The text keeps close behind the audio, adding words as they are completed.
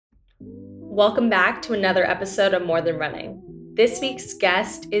Welcome back to another episode of More Than Running. This week's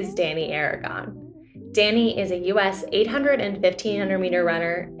guest is Danny Aragon. Danny is a U.S. 800 and 1500 meter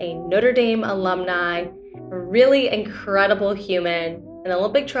runner, a Notre Dame alumni, a really incredible human, an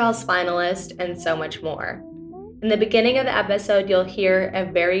Olympic trials finalist, and so much more. In the beginning of the episode, you'll hear a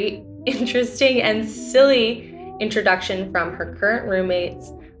very interesting and silly introduction from her current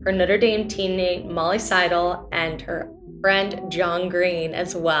roommates, her Notre Dame teammate Molly Seidel, and her friend John Green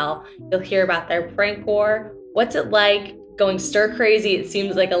as well. You'll hear about their prank war, what's it like going stir crazy, it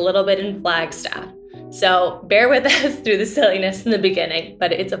seems like a little bit in Flagstaff. So bear with us through the silliness in the beginning,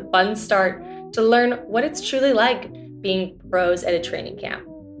 but it's a fun start to learn what it's truly like being pros at a training camp.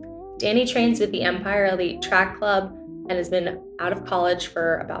 Danny trains with the Empire Elite Track Club and has been out of college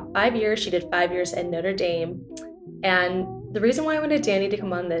for about 5 years. She did 5 years at Notre Dame. And the reason why I wanted Danny to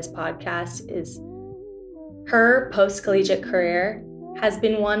come on this podcast is her post-collegiate career has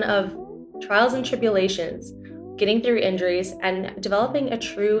been one of trials and tribulations, getting through injuries and developing a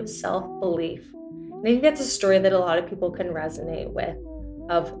true self-belief. And I think that's a story that a lot of people can resonate with,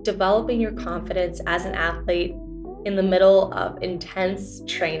 of developing your confidence as an athlete in the middle of intense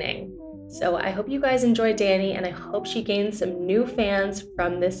training. So I hope you guys enjoy Danny, and I hope she gains some new fans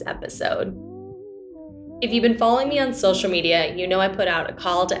from this episode. If you've been following me on social media, you know I put out a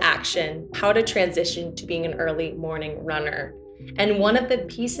call to action, how to transition to being an early morning runner. And one of the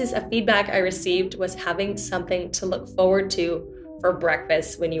pieces of feedback I received was having something to look forward to for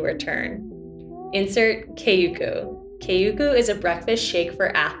breakfast when you return. Insert Keuku. Keuku is a breakfast shake for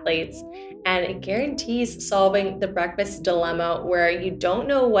athletes, and it guarantees solving the breakfast dilemma where you don't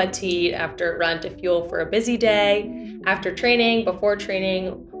know what to eat after a run to fuel for a busy day, after training, before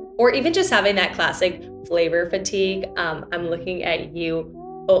training, or even just having that classic flavor fatigue. I'm looking at you,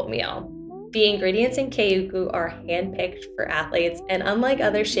 oatmeal. The ingredients in Keuku are handpicked for athletes, and unlike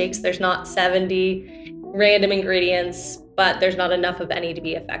other shakes, there's not 70 random ingredients, but there's not enough of any to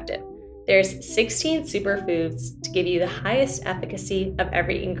be effective. There's 16 superfoods to give you the highest efficacy of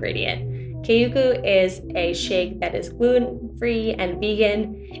every ingredient. Keuku is a shake that is gluten-free and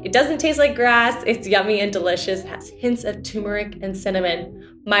vegan. It doesn't taste like grass. It's yummy and delicious. It has hints of turmeric and cinnamon.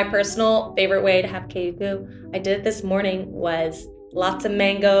 My personal favorite way to have Keuku, I did it this morning, was lots of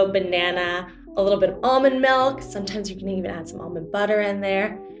mango, banana, a little bit of almond milk. Sometimes you can even add some almond butter in there.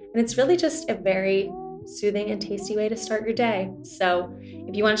 And it's really just a very soothing and tasty way to start your day. So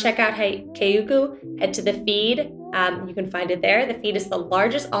if you want to check out Keuku, head to the Feed. You can find it there. The Feed is the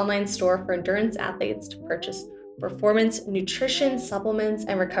largest online store for endurance athletes to purchase performance, nutrition, supplements,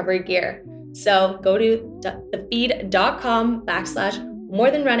 and recovery gear. So go to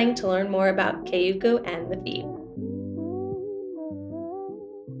thefeed.com/morethanrunning to learn more about Keuku and the Feed.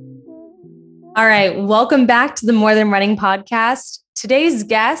 All right, welcome back to the More Than Running podcast. Today's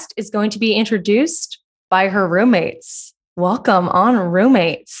guest is going to be introduced by her roommates. Welcome on,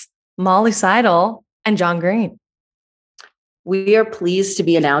 roommates, Molly Seidel and John Green. We are pleased to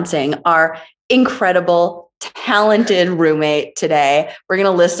be announcing our incredible, talented roommate today. We're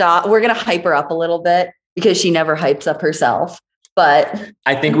going to hype her up a little bit because she never hypes up herself. But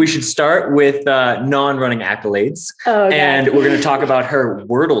I think we should start with non-running accolades. And we're going to talk about her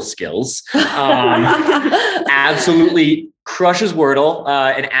Wordle skills. Absolutely crushes Wordle,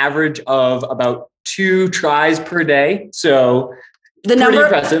 an average of about 2 tries per day. So the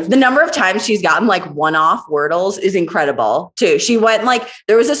number of times she's gotten like one-off Wordles is incredible too. She went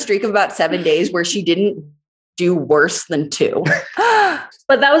there was a streak of about 7 days where she didn't do worse than 2.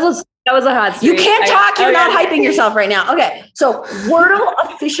 But that was a hot streak. You can't talk. You're not hyping yourself right now. Okay. So Wordle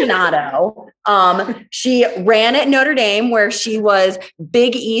aficionado. She ran at Notre Dame where she was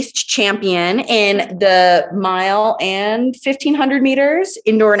Big East champion in the mile and 1500 meters,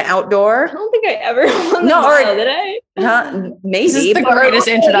 indoor and outdoor. I don't think I ever won the mile, did I? Maybe. This is the greatest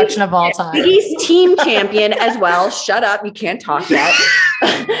introduction of all time. Big East team champion as well. Shut up. You can't talk yet.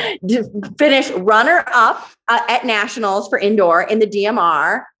 Finished runner up at nationals for indoor in the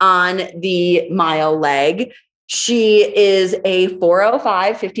DMR on the mile leg. She is a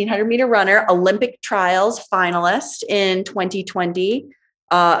 4:05 1500 meter runner, Olympic trials finalist in 2020.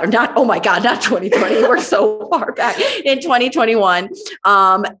 Not 2020. We're so far back in 2021.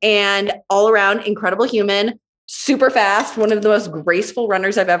 And all around incredible human, super fast, one of the most graceful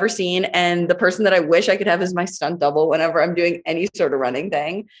runners I've ever seen. And the person that I wish I could have as my stunt double whenever I'm doing any sort of running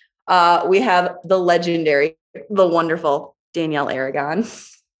thing. We have the legendary, the wonderful Danielle Aragon.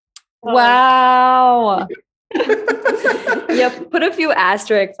 Wow. Yeah, put a few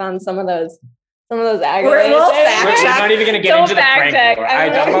asterisks on some of those some of those accolades. We'll fact We're check. not even going to get Don't into the fact prank check. war. I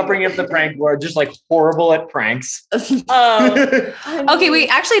I'm don't not bringing up the prank war. Just like horrible at pranks. Okay, wait,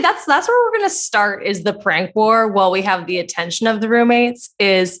 actually that's where we're gonna start is the prank war while we have the attention of the roommates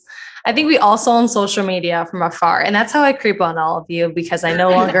is I think we also on social media from afar. And that's how I creep on all of you because I no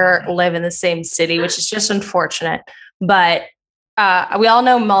longer live in the same city, which is just unfortunate. But we all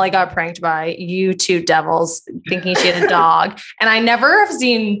know Molly got pranked by you two devils thinking she had a dog. And I've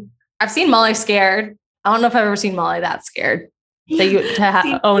seen Molly scared. I don't know if I've ever seen Molly that scared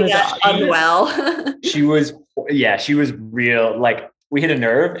to own a dog. Unwell. She was real. Like we hit a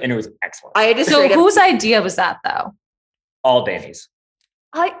nerve and it was excellent. I had to So whose idea was that though? All Danny's.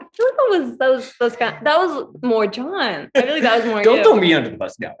 I feel like that was more John. I feel like that was more. Don't you. throw me under the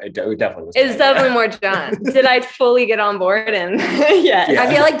bus. No, it definitely was. It's definitely more John. Did I fully get on board? And Yeah.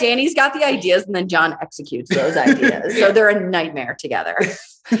 I feel like Danny's got the ideas and then John executes those ideas. So they're a nightmare together.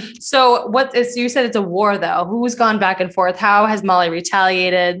 So you said it's a war though. Who's gone back and forth? How has Molly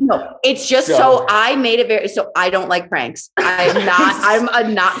retaliated? No, it's just so I made it so I don't like pranks. I'm a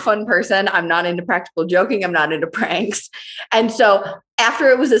not fun person. I'm not into practical joking. I'm not into pranks. And so after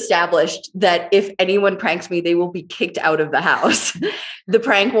it was established that if anyone pranks me, they will be kicked out of the house. The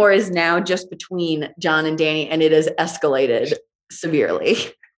prank war is now just between John and Danny, and it has escalated severely.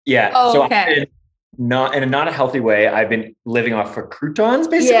 Yeah. Oh, so okay. not in a not a healthy way. I've been living off of croutons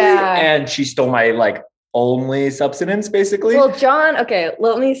basically. Yeah. And she stole my like only subsistence basically. well, John. Okay,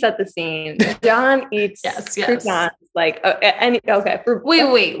 let me set the scene. John eats Yes. croutons. Like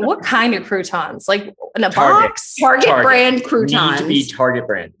Wait. What kind of croutons? Like in a Target. box? Target brand Need croutons. to be Target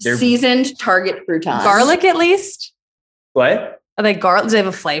brand. They're Seasoned Target croutons. Garlic at least? what? Are they garlic? Do they have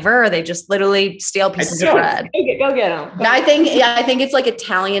a flavor? Or are they just literally stale pieces of don't. bread? go get them. I think it's like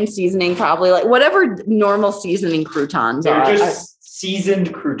Italian seasoning, probably like whatever normal seasoning croutons They're are. just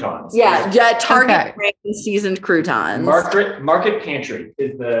seasoned croutons. Yeah, Target Okay. brand seasoned croutons. Market Pantry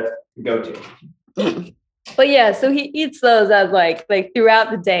is the go-to. But yeah, so he eats those as like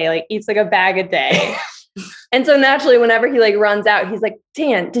throughout the day, like eats like a bag a day. And so naturally, whenever he like runs out, he's like,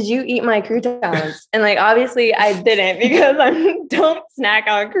 Dan, did you eat my croutons? And like, obviously I didn't because I don't snack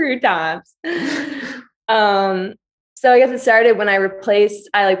on croutons. So I guess it started when I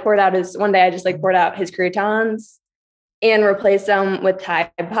poured out his croutons and replaced them with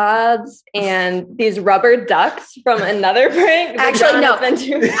Tide Pods and these rubber ducks from another prank. that Actually, John no. has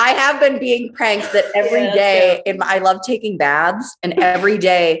been doing. I have been being pranked that every Yeah, day. I love taking baths, and every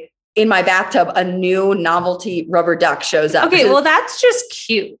day in my bathtub, a new novelty rubber duck shows up. Okay, well, that's just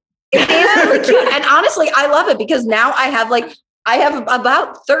cute. It is really cute, and honestly, I love it because now I have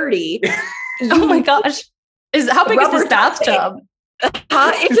about 30. Oh my gosh. How big is Rubber this bathtub?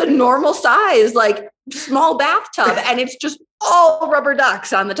 It's a normal size, like small bathtub, and it's just all rubber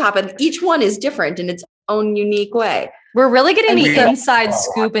ducks on the top, and each one is different in its own unique way. We're really getting the And- inside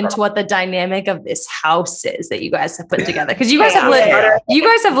scoop into what the dynamic of this house is that you guys have put together. Because you guys have Yeah.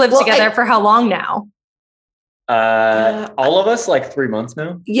 lived Well, together for how long now? All of us like 3 months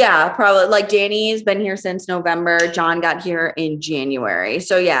now. Yeah, probably. Like Danny's been here since November. John got here in January.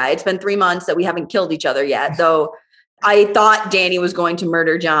 So yeah, it's been 3 months that we haven't killed each other yet. Though I thought Danny was going to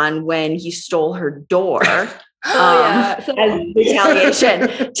murder John when he stole her door. Yeah. So As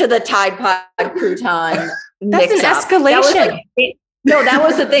retaliation to the Tide Pod crouton That's an mix-up. escalation. That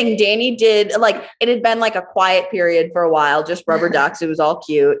was the thing. Danny did it had been like a quiet period for a while, just rubber ducks. It was all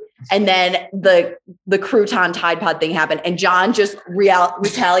cute. And then the crouton Tide Pod thing happened, and John just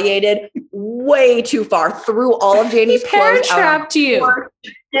retaliated way too far, threw all of Danny's Parent clothes out. trapped you.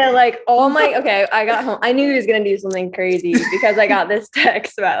 yeah, I got home. I knew he was gonna do something crazy because I got this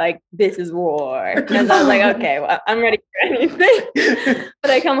text about like this is war. And I was like, okay, well, I'm ready for anything.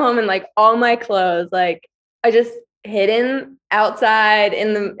 But I come home and like all my clothes, like I just hidden outside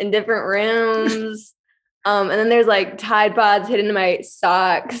in different rooms. And then there's like Tide Pods hidden in my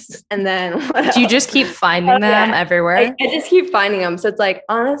socks. And then Do you just keep finding them everywhere? I just keep finding them. So it's like,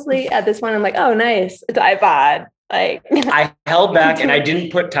 honestly, at this point, I'm like, oh, nice. A Tide Pod. Like I held back and I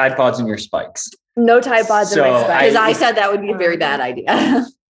didn't put Tide Pods in your spikes. no Tide Pods in So my Because spikes. I said that would be a very bad idea.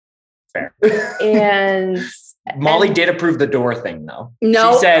 Fair. And Molly did approve the door thing though.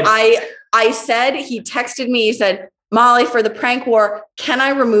 No, She said, I said, he texted me, he said, Molly, for the prank war, can I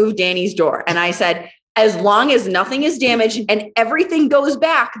remove Danny's door? And I said, as long as nothing is damaged and everything goes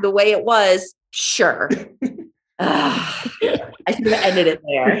back the way it was, sure. I should have ended it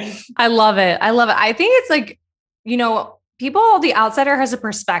there. I love it. I think it's like, people, the outsider has a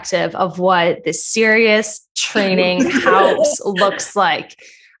perspective of what this serious training house looks like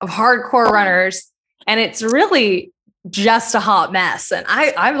of hardcore runners. And it's really just a hot mess. And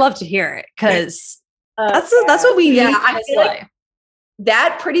I'd love to hear it because that's what we need. I feel like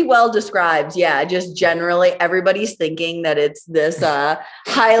that pretty well describes, just generally everybody's thinking that it's this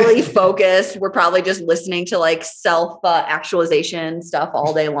highly focused. We're probably just listening to like self actualization stuff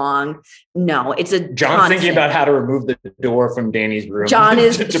all day long. No, it's a John's thinking about how to remove the door from Danny's room. John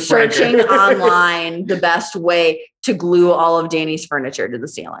is searching online the best way to glue all of Danny's furniture to the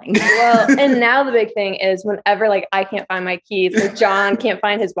ceiling. Well, and now the big thing is whenever like I can't find my keys or John can't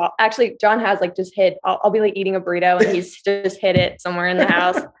find his wallet. Actually, John has like just hid. I'll be like eating a burrito and he's just hid it somewhere in the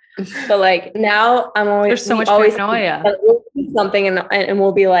house. So like now I'm always there's so much always paranoia. We'll see something and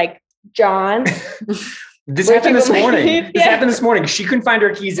we'll be like, John. This happened this morning. This happened this morning. She couldn't find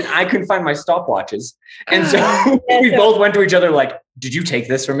her keys and I couldn't find my stopwatches. And so we both went to each other like, did you take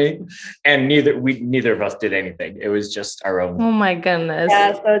this from me? And neither of us did anything. It was just our own. Oh my goodness.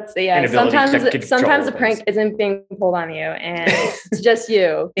 Yeah. So it's sometimes the prank isn't being pulled on you and it's just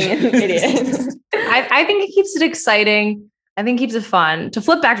you being an idiot. I think it keeps it exciting. I think it keeps it fun. To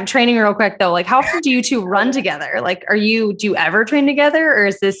flip back to training real quick though, like how often do you two run together? Like do you ever train together or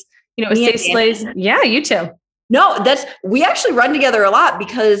is this a safe place? Yeah, you too. No, we actually run together a lot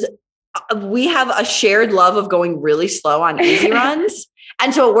because we have a shared love of going really slow on easy runs.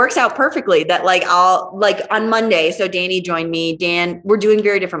 And so it works out perfectly that like I'll like on Monday. So Danny joined me. Dan, we're doing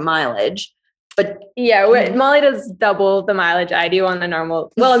very different mileage, but Molly does double the mileage I do on the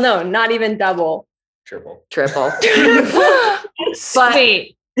normal. Well, no, not even double. Triple.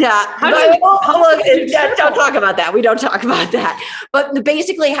 Sweet. Yeah. Don't talk about that. We don't talk about that. But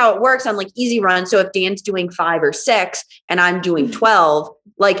basically how it works on like easy runs. So if Dan's doing 5 or 6 and I'm doing 12,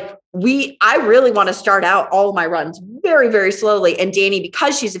 like I really want to start out all my runs very, very slowly. And Danny,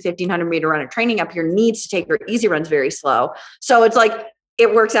 because she's a 1500 meter runner training up here, needs to take her easy runs very slow. So it's like,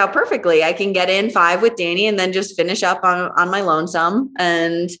 it works out perfectly. I can get in 5 with Danny and then just finish up on my lonesome.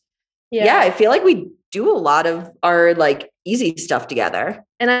 And I feel like we do a lot of our like easy stuff together.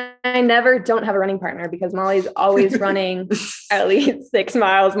 And I never don't have a running partner because Molly's always running at least 6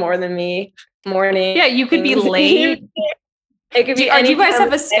 miles more than me morning. Yeah, you could be late. It could be. Do you guys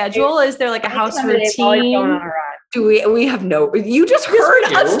have a schedule? Is there like a house routine? Do we have no? You just heard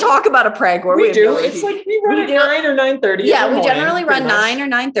us talk about a prank where we do. It's like we run at 9 or 9:30. Yeah, we generally run 9 or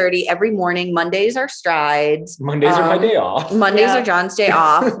 9:30 every morning. Mondays are strides. Mondays are my day off. Mondays are John's day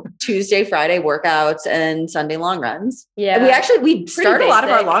off. Tuesday, Friday workouts, and Sunday long runs. Yeah, and we start a lot of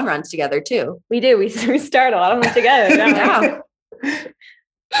our long runs together too. We do. We start a lot of them together. Yeah.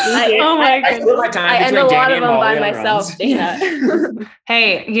 Oh my goodness. I end a lot of them by myself.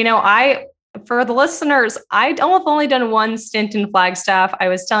 Hey, for the listeners, I've only done one stint in Flagstaff. I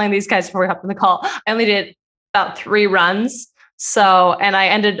was telling these guys before we hopped on the call, I only did about 3 runs. So, and I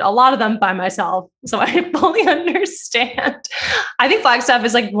ended a lot of them by myself. So I fully understand. I think Flagstaff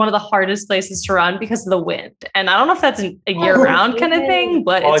is like one of the hardest places to run because of the wind. And I don't know if that's a year-round kind of thing,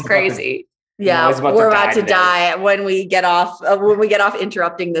 but it's crazy. Yeah, we're about to die when we get off. When we get off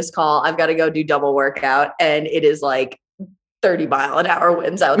interrupting this call, I've got to go do double workout, and it is like 30-mile-an-hour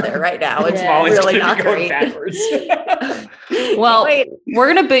winds out there right now. It's really not great. Well, we're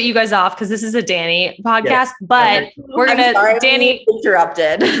gonna boot you guys off because this is a Danny podcast, but we're gonna Danny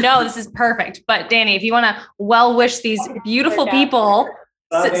interrupted. No, this is perfect. But Danny, if you want to wish these beautiful people,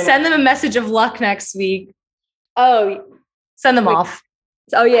 send them a message of luck next week. Oh, send them off.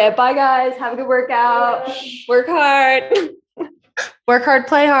 Oh yeah. Bye guys. Have a good workout. Work hard. Work hard,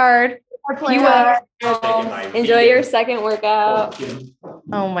 play hard. Enjoy your second workout.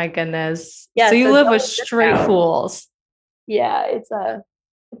 Oh my goodness. Yeah. So you live with straight fools. Yeah, it's a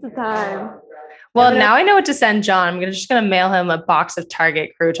time. Well, now I know what to send John. I'm just gonna mail him a box of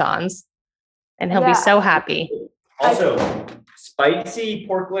Target croutons and he'll be so happy. Also, spicy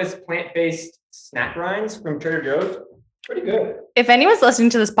porkless plant-based snack rinds from Trader Joe's. Pretty good. If anyone's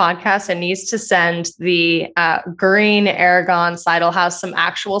listening to this podcast and needs to send the Green Aragon Seidel House some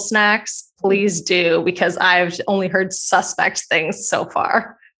actual snacks, please do, because I've only heard suspect things so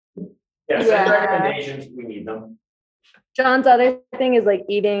far. Yeah, send recommendations. We need them. John's other thing is like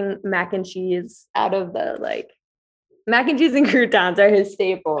eating mac and cheese out of the mac and cheese and croutons are his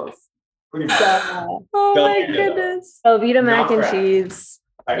staples. Oh my goodness. Velveeta mac and cheese.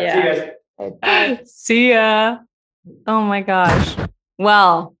 All right, see you guys. See ya. Oh my gosh.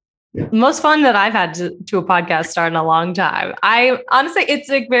 Well, most fun that I've had to a podcast start in a long time. I honestly, it's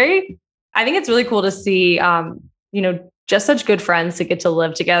I think it's really cool to see, just such good friends to get to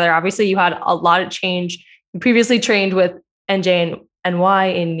live together. Obviously you had a lot of change. You previously trained with NJ and NY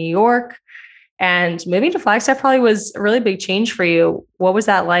in New York. And moving to Flagstaff probably was a really big change for you. What was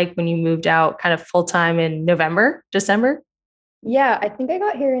that like when you moved out kind of full time in November, December? Yeah, I think I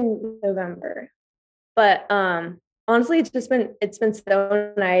got here in November. But honestly, it's been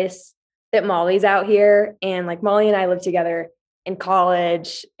so nice that Molly's out here, and like Molly and I lived together in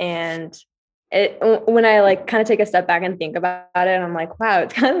college, and when I like kind of take a step back and think about it, I'm like, wow,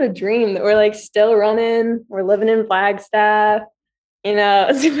 it's kind of a dream that we're like still running, we're living in Flagstaff.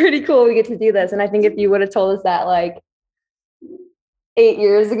 It's pretty cool we get to do this. And I think if you would have told us that like 8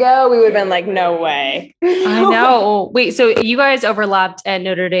 years ago, we would have been like, no way. I know. Wait, so you guys overlapped at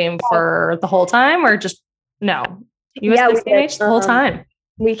Notre Dame for the whole time, or just no? You Yeah, were the we same did. age the whole time.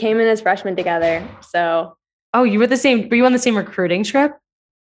 We came in as freshmen together. So Oh, you were the same. Were you on the same recruiting trip?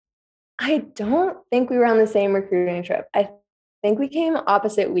 I don't think we were on the same recruiting trip. I think we came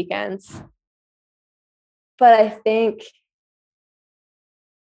opposite weekends. But I think,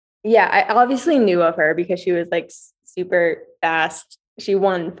 yeah, I obviously knew of her because she was like super fast. She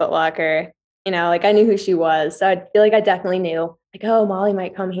won Foot Locker, like I knew who she was. So I feel like I definitely knew, like, oh, Molly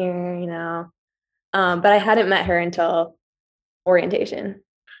might come here. But I hadn't met her until orientation.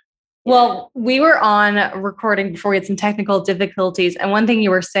 Well, we were on recording before we had some technical difficulties. And one thing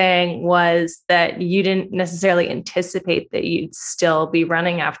you were saying was that you didn't necessarily anticipate that you'd still be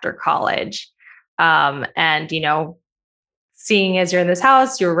running after college. And, seeing as you're in this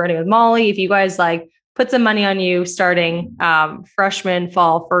house, you're running with Molly. If you guys like put some money on you starting freshman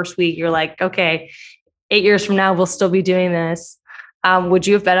fall first week, you're like, okay, 8 years from now, we'll still be doing this. Would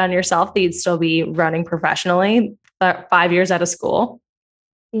you have bet on yourself that you'd still be running professionally 5 years out of school?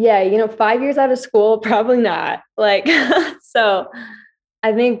 Yeah, 5 years out of school, probably not. Like, so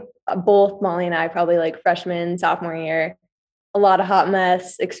I think both Molly and I probably like freshman, sophomore year, a lot of hot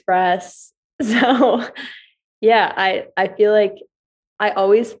mess express. So yeah, I feel like I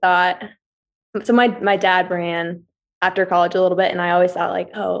always thought, so my dad ran after college a little bit, and I always thought like,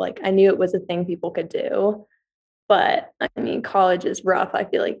 oh, like I knew it was a thing people could do. But I mean, college is rough. I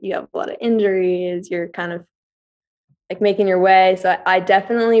feel like you have a lot of injuries. You're kind of like making your way. So I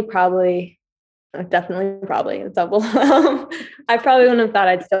definitely probably it's double. I probably wouldn't have thought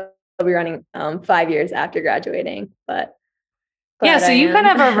I'd still be running 5 years after graduating, but yeah. So you kind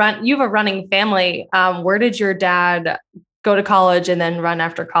of you have a running family. Where did your dad go to college and then run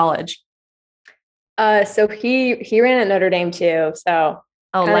after college? So he ran at Notre Dame too. So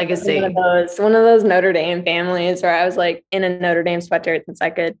legacy. One of those Notre Dame families where I was like in a Notre Dame sweatshirt since I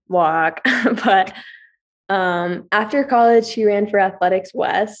could walk. But after college, he ran for Athletics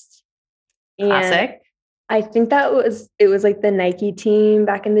West. Classic. I think it was like the Nike team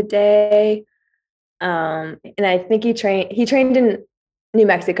back in the day. And I think he trained in New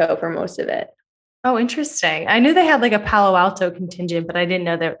Mexico for most of it. Oh, interesting. I knew they had like a Palo Alto contingent, but I didn't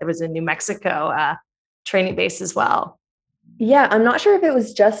know that there was a New Mexico training base as well. Yeah, I'm not sure if it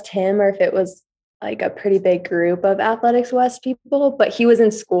was just him or if it was like a pretty big group of Athletics West people, but he was in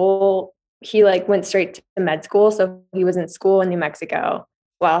school. He like went straight to med school. So he was in school in New Mexico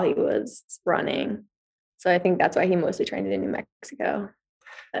while he was running. So I think that's why he mostly trained in New Mexico.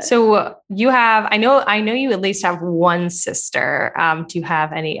 So you have, I know you at least have one sister. Do you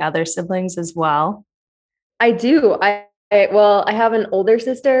have any other siblings as well? I do. I have an older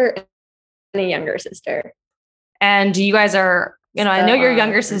sister and a younger sister. And you guys are, I know your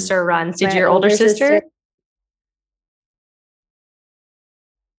younger sister runs. Did your older sister?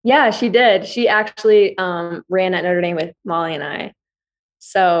 Yeah, she did. She actually ran at Notre Dame with Molly and I.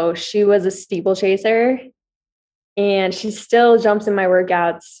 So she was a steeplechaser, and she still jumps in my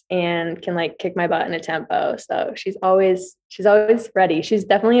workouts and can like kick my butt in a tempo. So she's always ready. She's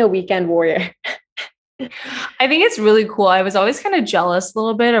definitely a weekend warrior. I think it's really cool. I was always kind of jealous a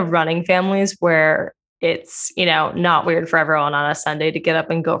little bit of running families where it's, not weird for everyone on a Sunday to get up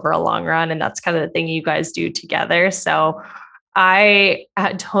and go for a long run. And that's kind of the thing you guys do together. So I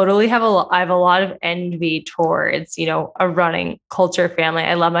totally have I have a lot of envy towards, a running culture family.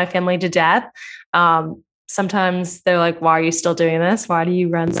 I love my family to death. Sometimes they're like, why are you still doing this? Why do you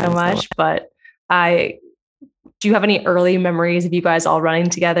run so much? But do you have any early memories of you guys all running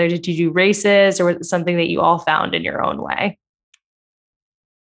together? Did you do races, or was it something that you all found in your own way?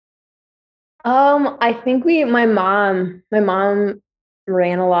 I think my mom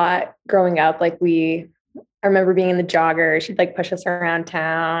ran a lot growing up. Like I remember being in the jogger. She'd like push us around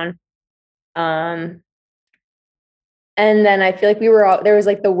town. And then I feel like there was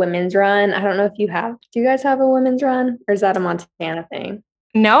like the women's run. I don't know if do you guys have a women's run, or is that a Montana thing?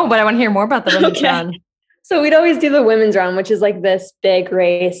 No, but I want to hear more about the women's run. So we'd always do the women's run, which is like this big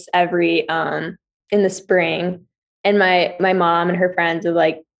race every, in the spring. And my mom and her friends would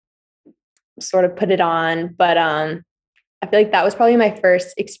like sort of put it on. But I feel like that was probably my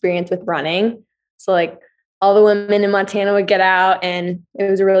first experience with running. So like all the women in Montana would get out and it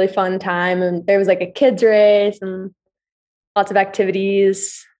was a really fun time. And there was like a kids race and lots of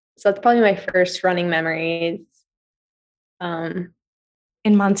activities. So that's probably my first running memories.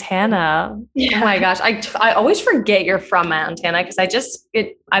 In Montana. Yeah. Oh my gosh. I always forget you're from Montana because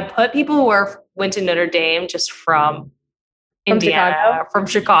I put people who went to Notre Dame just from Indiana, Chicago? from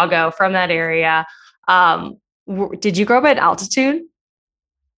Chicago, from that area. Did you grow up at altitude?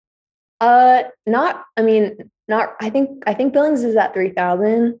 Not, I think Billings is at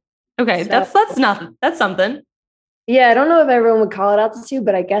 3,000. Okay. So- That's nothing. That's something. Yeah. I don't know if everyone would call it altitude,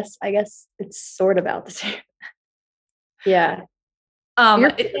 but I guess it's sort of altitude. Yeah.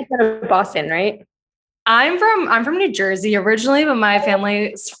 You're from Boston, right? I'm from New Jersey originally, but my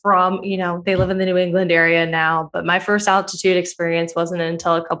family's from, they live in the New England area now, but my first altitude experience wasn't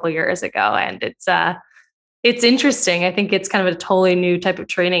until a couple of years ago. And it's interesting. I think it's kind of a totally new type of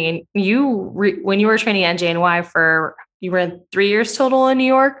training. And when you were training at NJNY you were 3 years total in New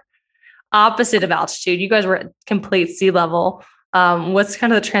York, opposite of altitude, you guys were at complete sea level. What's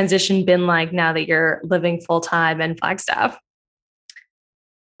kind of the transition been like now that you're living full time in Flagstaff?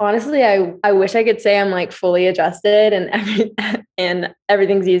 Honestly, I wish I could say I'm like fully adjusted and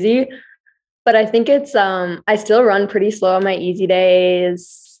everything's easy, but I think it's I still run pretty slow on my easy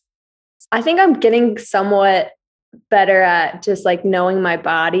days. I think I'm getting somewhat better at just like knowing my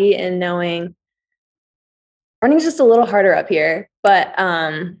body and knowing running's just a little harder up here, but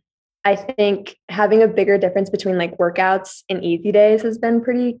I think having a bigger difference between like workouts and easy days has been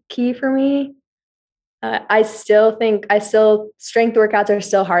pretty key for me. I still strength workouts are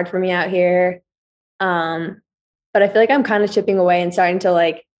still hard for me out here. But I feel like I'm kind of chipping away and starting to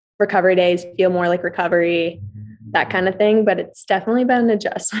like recovery days feel more like recovery, that kind of thing. But it's definitely been an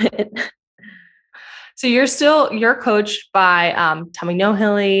adjustment. So you're coached by Tommy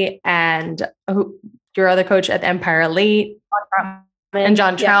Nohilly and your other coach at Empire Elite and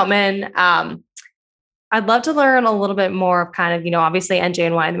John Troutman. I'd love to learn a little bit more of kind of, obviously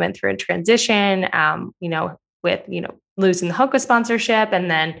NJNY went through a transition, with, losing the Hoka sponsorship and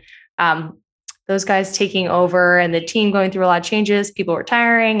then those guys taking over and the team going through a lot of changes, people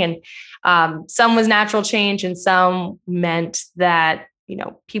retiring, and some was natural change and some meant that,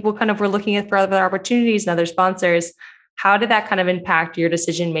 people kind of were looking for other opportunities and other sponsors. How did that kind of impact your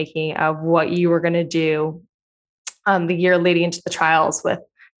decision-making of what you were going to do the year leading into the trials with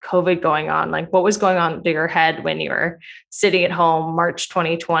COVID going on? Like what was going on in your head when you were sitting at home, March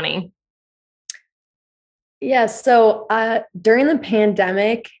 2020? Yeah. So during the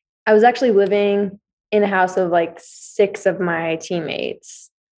pandemic, I was actually living in a house of like 6 of my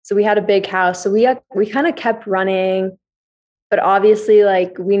teammates. So we had a big house. So we kind of kept running, but obviously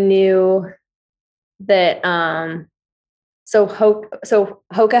like we knew that, so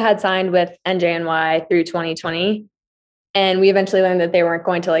Hoka had signed with NJNY through 2020. And we eventually learned that they weren't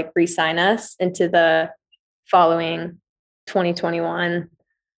going to like re-sign us into the following 2021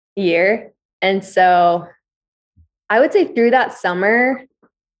 year. And so I would say through that summer,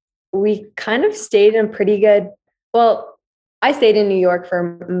 we kind of stayed in pretty good. Well, I stayed in New York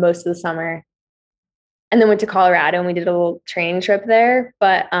for most of the summer and then went to Colorado and we did a little training trip there.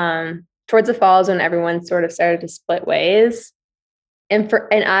 But towards the fall is when everyone sort of started to split ways. And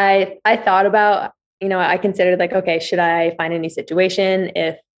I thought about, I considered like, okay, should I find a new situation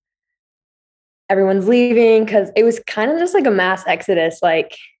if everyone's leaving? Because it was kind of just like a mass exodus.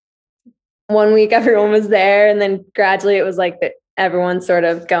 Like 1 week, everyone was there. And then gradually it was like that everyone's sort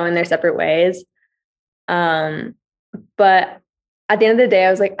of going their separate ways. But at the end of the day,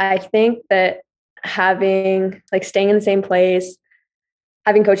 I was like, I think that staying in the same place,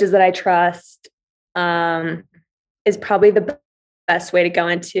 having coaches that I trust is probably the best way to go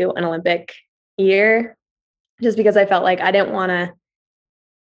into an Olympic year, just because I felt like I didn't want to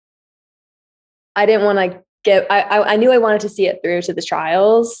I knew I wanted to see it through to the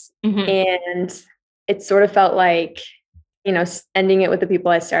trials. Mm-hmm. And it sort of felt like, ending it with the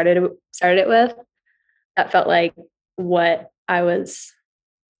people I started it with, that felt like what I was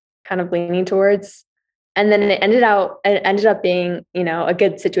kind of leaning towards. And then it ended up being, a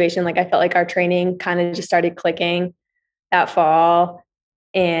good situation. Like I felt like our training kind of just started clicking that fall,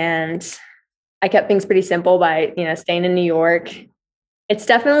 and I kept things pretty simple by, staying in New York. It's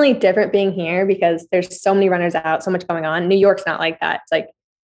definitely different being here because there's so many runners out, so much going on. New York's not like that. It's like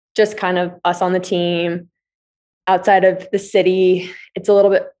just kind of us on the team outside of the city. It's a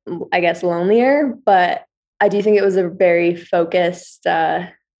little bit, I guess, lonelier, but I do think it was a very focused,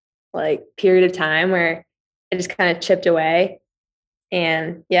 period of time where I just kind of chipped away.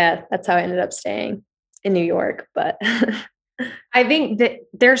 And yeah, that's how I ended up staying in New York. But I think that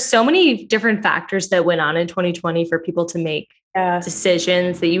there's so many different factors that went on in 2020 for people to make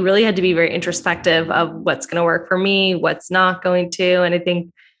decisions that you really had to be very introspective of what's going to work for me, what's not going to. And I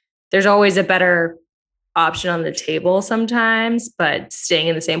think there's always a better option on the table sometimes, but staying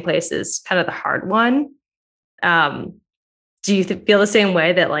in the same place is kind of the hard one. Do you feel the same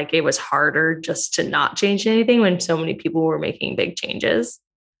way that like it was harder just to not change anything when so many people were making big changes?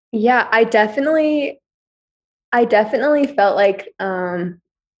 Yeah, I definitely felt like I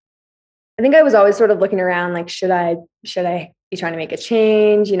think I was always sort of looking around like should I be trying to make a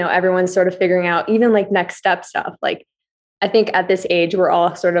change? Everyone's sort of figuring out even like next step stuff. Like I think at this age we're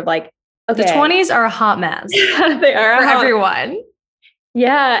all sort of like, okay. The 20s are a hot mess. They are for everyone.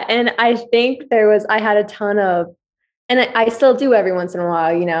 Yeah, and I think I had a ton of, and I still do every once in a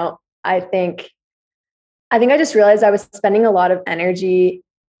while, I think I just realized I was spending a lot of energy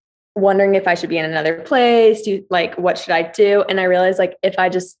wondering if I should be in another place, what should I do? And I realized like if I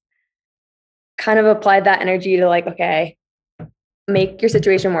just kind of applied that energy to like, okay, make your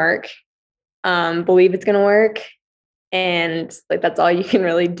situation work, believe it's going to work. And like, that's all you can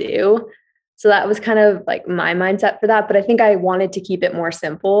really do. So that was kind of like my mindset for that. But I think I wanted to keep it more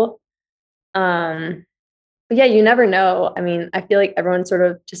simple. But yeah, you never know. I mean, I feel like everyone sort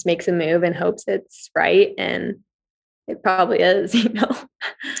of just makes a move and hopes it's right. And it probably is,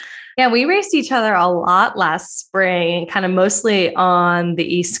 Yeah, we raced each other a lot last spring, kind of mostly on the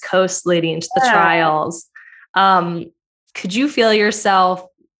East Coast leading into the trials. Could you feel yourself,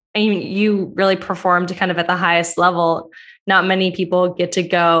 I mean, you really performed kind of at the highest level. Not many people get to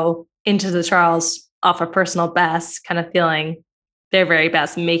go into the trials off a personal best, kind of feeling their very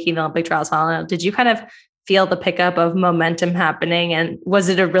best, making the Olympic trials final. Did you kind of feel the pickup of momentum happening? And was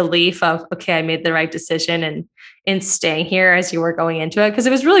it a relief of, okay, I made the right decision and in staying here as you were going into it? Because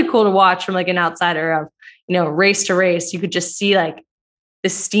it was really cool to watch from like an outsider of, race to race. You could just see like the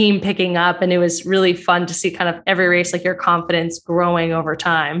steam picking up, and it was really fun to see kind of every race, like your confidence growing over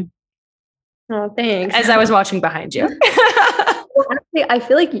time. Oh, thanks. As I was watching behind you. Well, actually, I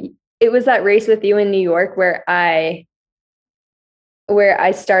feel like it was that race with you in New York where I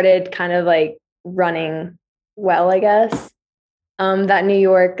started kind of like running well, I guess. That New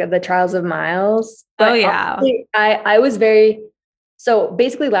York, the Trials of Miles. But yeah. Honestly, I was so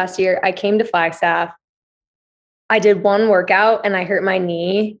basically last year I came to Flagstaff. I did one workout and I hurt my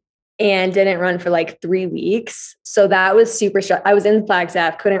knee and didn't run for like 3 weeks. So that was super stressful. I was in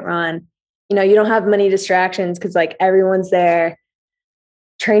Flagstaff, couldn't run. You don't have many distractions because like everyone's there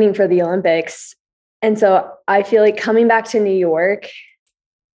training for the Olympics. And so I feel like coming back to New York,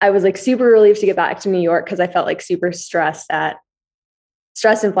 I was like super relieved to get back to New York because I felt like super stressed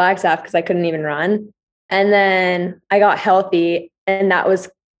in Flagstaff because I couldn't even run. And then I got healthy, and that was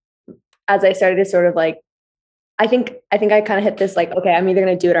as I started to sort of like, I think I kind of hit this like, okay, I'm either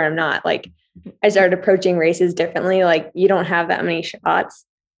going to do it or I'm not. Like I started approaching races differently. Like you don't have that many shots.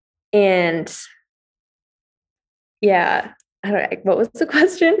 And yeah, what was the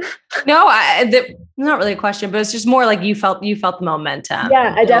question? No, not really a question, but it's just more like you felt the momentum.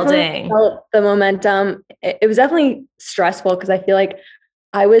 Yeah, I definitely felt the momentum. It was definitely stressful because I feel like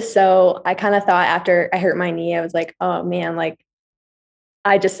I kind of thought after I hurt my knee, I was like, oh man, like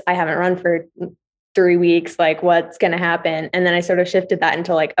I haven't run for 3 weeks. Like what's going to happen? And then I sort of shifted that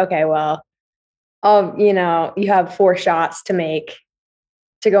into like, okay, well, you have 4 shots to make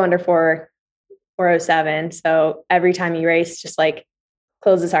to go under 4:07. So every time you race, just like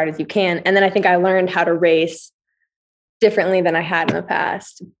close as hard as you can. And then I think I learned how to race differently than I had in the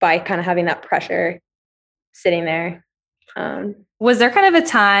past by kind of having that pressure sitting there. Was there kind of a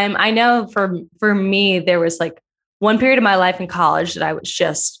time, I know for me, there was like one period of my life in college that I was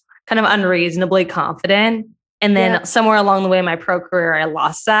just kind of unreasonably confident. And then somewhere along the way in my pro career, I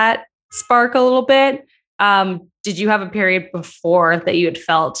lost that spark a little bit. Did you have a period before that you had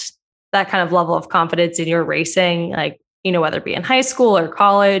felt that kind of level of confidence in your racing, like, whether it be in high school or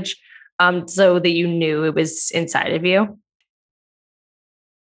college, so that you knew it was inside of you?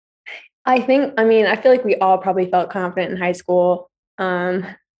 I feel like we all probably felt confident in high school.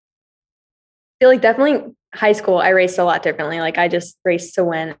 I feel like definitely high school, I raced a lot differently. Like I just raced to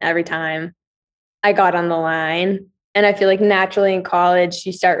win every time I got on the line. And I feel like naturally in college,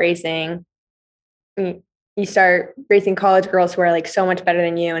 you start racing college girls who are like so much better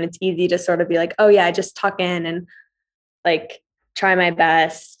than you. And it's easy to sort of be like, oh yeah, I just tuck in and like try my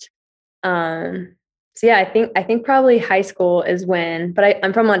best. So yeah, I think probably high school is when, but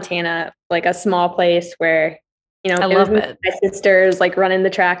I'm from Montana, like a small place where, I love it. My sisters like running the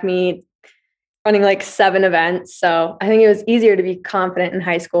track meet. running like 7 events. So I think it was easier to be confident in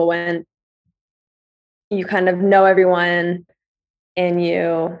high school when you kind of know everyone and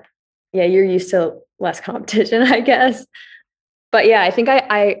you're used to less competition, I guess. But yeah, I think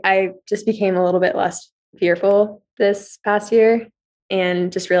I just became a little bit less fearful this past year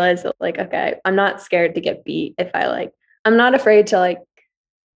and just realized that like, okay, I'm not scared to get beat if I'm not afraid to like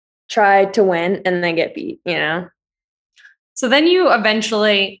try to win and then get beat, you know? So then you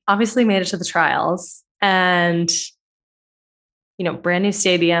eventually obviously made it to the trials and, brand new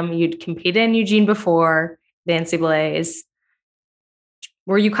stadium. You'd competed in Eugene before, Nancy Blaze.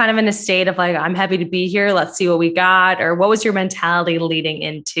 Were you kind of in a state of like, I'm happy to be here. Let's see what we got? Or what was your mentality leading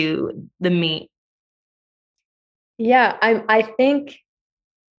into the meet? Yeah, I think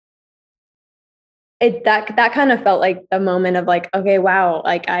that kind of felt like the moment of like, okay, wow,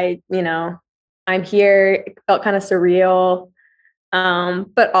 like I'm here. It felt kind of surreal.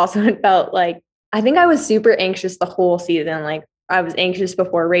 But also it felt like I think I was super anxious the whole season. Like I was anxious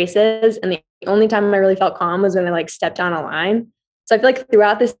before races, and the only time I really felt calm was when I like stepped on a line. So I feel like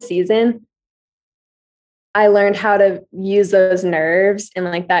throughout this season, I learned how to use those nerves and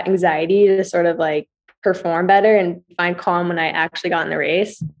like that anxiety to sort of like perform better and find calm when I actually got in the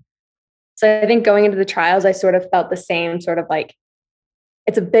race. So I think going into the trials, I sort of felt the same sort of like,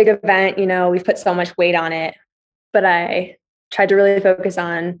 it's a big event, we've put so much weight on it, but I tried to really focus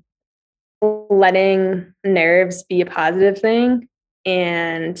on letting nerves be a positive thing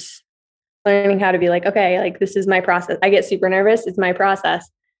and learning how to be like, okay, like this is my process. I get super nervous. It's my process.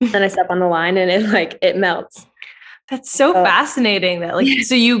 Then I step on the line and it melts. That's so fascinating that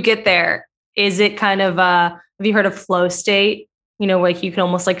so you get there. Is it kind of, have you heard of flow state? Like you can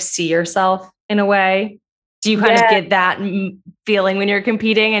almost like see yourself in a way. Do you kind of get that feeling when you're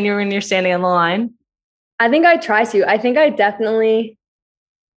competing and when you're standing on the line? I think I try to. I think I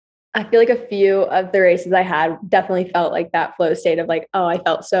feel like a few of the races I had definitely felt like that flow state of like, oh, I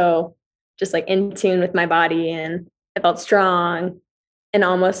felt so just like in tune with my body and I felt strong and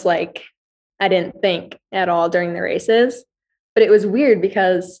almost like I didn't think at all during the races. But it was weird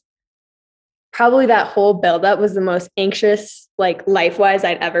because probably that whole buildup was the most anxious, like life-wise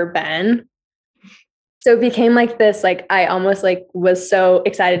I'd ever been. So it became like this, like I almost like was so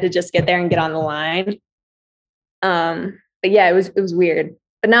excited to just get there and get on the line. But yeah, it was weird.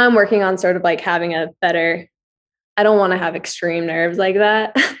 But now I'm working on sort of like having a better, I don't want to have extreme nerves like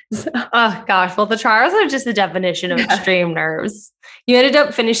that. So. Oh gosh. Well, the trials are just the definition of extreme nerves. You ended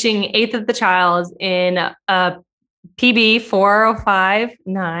up finishing 8th at the trials in a PB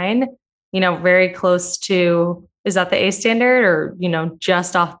 4:05.9, very close to, is that the A standard or,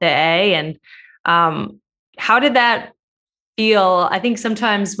 just off the A? And how did that feel? I think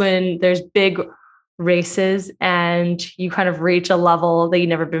sometimes when there's big races and you kind of reach a level that you've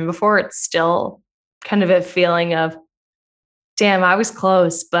never been before, it's still kind of a feeling of, damn, I was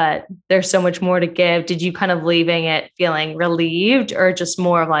close, but there's so much more to give. Did you kind of leaving it feeling relieved or just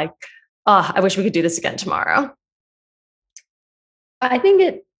more like, oh, I wish we could do this again tomorrow? I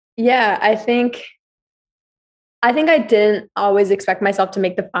think I didn't always expect myself to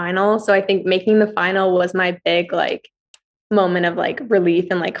make the final. So I think making the final was my big like moment of like relief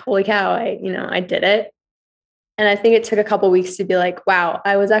and like, holy cow, I did it. And I think it took a couple of weeks to be like, wow,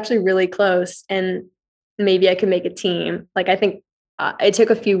 I was actually really close and maybe I could make a team. Like, I think it took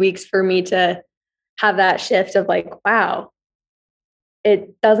a few weeks for me to have that shift of like, wow,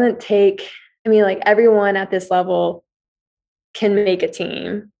 it doesn't take, like everyone at this level can make a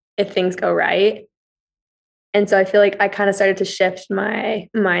team if things go right. And so I feel like I kind of started to shift my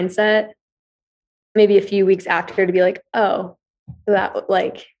mindset maybe a few weeks after to be like, oh, that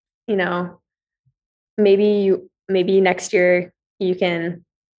like, maybe next year you can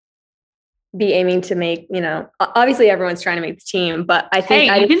be aiming to make, obviously everyone's trying to make the team, but I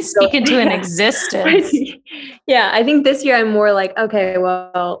think you can speak into an existence. Yeah. I think this year I'm more like, okay,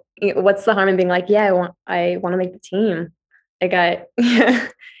 well, what's the harm in being like, yeah, I want to make the team. Like I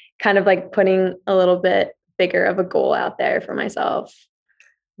kind of like putting a little bit bigger of a goal out there for myself.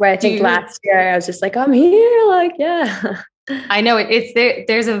 Where I think last year I was just like, I'm here, like, yeah. I know it's there.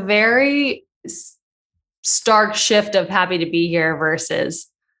 There's a very stark shift of happy to be here versus,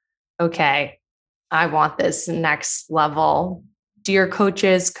 okay, I want this next level. Do your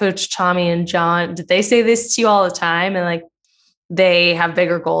coaches, Coach Tommy and John, did they say this to you all the time? And like, they have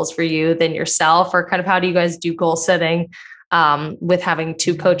bigger goals for you than yourself, or kind of how do you guys do goal setting with having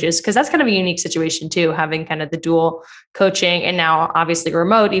two coaches? Because that's kind of a unique situation too, having kind of the dual coaching and now obviously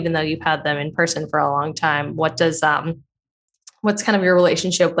remote, even though you've had them in person for a long time. What's kind of your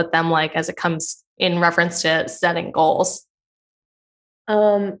relationship with them like as it comes in reference to setting goals?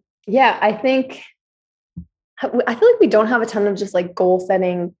 Yeah, I feel like we don't have a ton of just like goal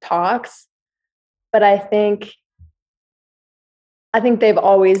setting talks, but I think they've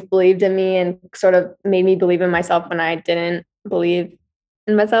always believed in me and sort of made me believe in myself when I didn't believe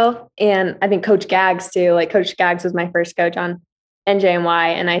in myself. And I think Coach Gags too, like Coach Gags was my first coach on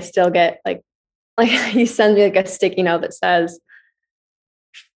NJMY, and I still get like he sends me like a sticky note that says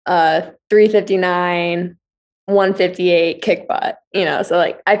 359, 158 kick butt, so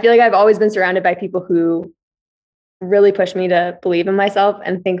like I feel like I've always been surrounded by people who really push me to believe in myself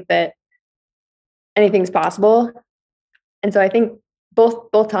and think that anything's possible. And so I think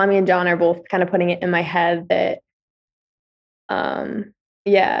both Tommy and John are both kind of putting it in my head that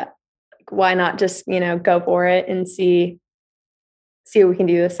yeah, why not just, go for it and see what we can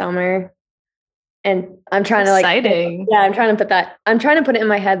do this summer. And I'm trying to Exciting. I'm trying to put it in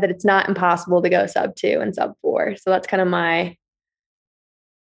my head that it's not impossible to go sub 2 and sub 4. So that's kind of my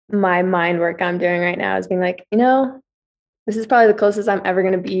mind work I'm doing right now, is being like, this is probably the closest I'm ever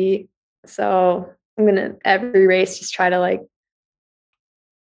going to be. So I'm going to every race just try to like,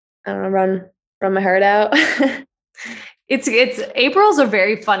 I don't know, run my heart out. It's April's a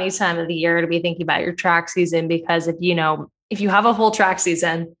very funny time of the year to be thinking about your track season, because if you have a full track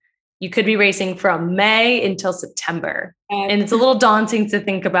season, you could be racing from May until September. And it's a little daunting to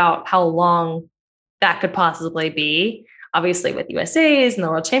think about how long that could possibly be, obviously with USAs and the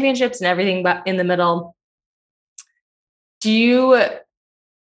World Championships and everything but in the middle.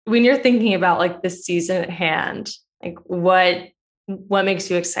 When you're thinking about like this season at hand, like what makes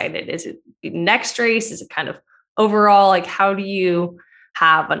you excited? Is it the next race? Is it kind of overall, like how do you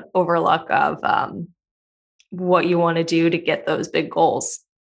have an overlook of what you want to do to get those big goals?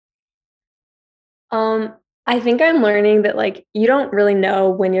 I think I'm learning that like you don't really know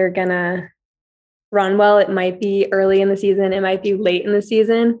when you're gonna run well. It might be early in the season, it might be late in the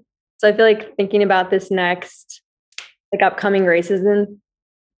season. So I feel like thinking about this next like upcoming races and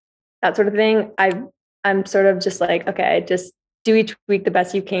that sort of thing, I'm sort of just like, okay, just do each week the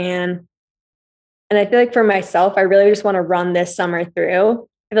best you can. And I feel like for myself, I really just want to run this summer through.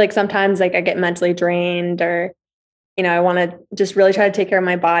 I feel like sometimes like I get mentally drained, or, I want to just really try to take care of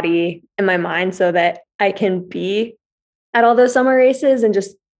my body and my mind so that I can be at all those summer races and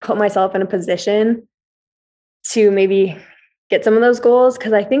just put myself in a position to maybe get some of those goals.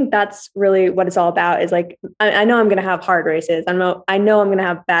 Cause I think that's really what it's all about, is like, I know I'm going to have hard races. I know I'm going to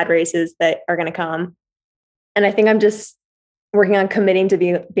have bad races that are going to come. And I think I'm just working on committing to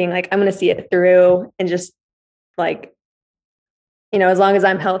being like, I'm going to see it through, and just like, as long as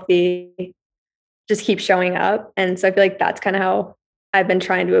I'm healthy, just keep showing up. And so I feel like that's kind of how I've been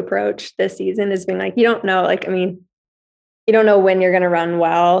trying to approach this season, is being like, you don't know, like, I mean, you don't know when you're going to run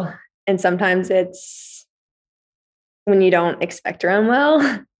well. And sometimes it's when you don't expect to run well.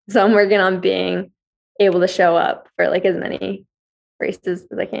 So I'm working on being able to show up for like as many races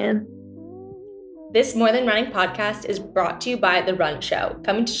as I can. This More Than Running podcast is brought to you by The Run Show.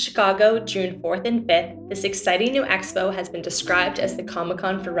 Coming to Chicago June 4th and 5th, this exciting new expo has been described as the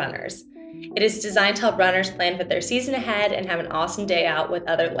Comic-Con for runners. It is designed to help runners plan for their season ahead and have an awesome day out with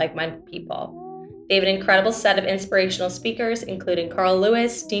other like-minded people. They have an incredible set of inspirational speakers, including Carl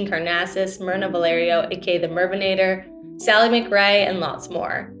Lewis, Dean Karnazes, Myrna Valerio, aka the Mervinator, Sally McRae, and lots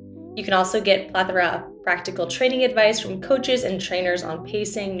more. You can also get a plethora of practical training advice from coaches and trainers on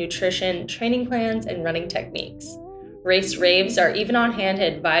pacing, nutrition, training plans, and running techniques. Race raves are even on hand to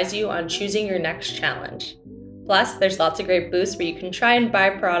advise you on choosing your next challenge. Plus, there's lots of great booths where you can try and buy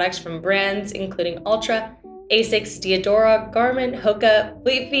products from brands including Ultra, Asics, Diadora, Garmin, Hoka,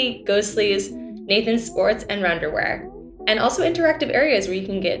 Fleet Feet, Ghostlies, Nathan Sports, and Rounderwear. And also interactive areas where you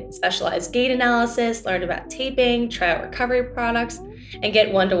can get specialized gait analysis, learn about taping, try out recovery products, and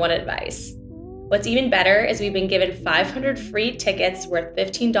get one-to-one advice. What's even better is we've been given 500 free tickets worth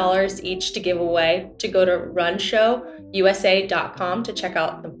 $15 each to give away to go to runshowusa.com to check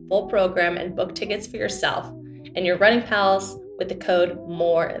out the full program and book tickets for yourself and your running pals with the code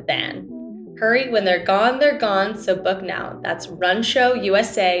MORETHAN. Hurry, when they're gone, so book now. That's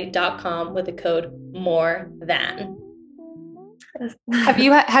runshowusa.com with the code MORETHAN. Have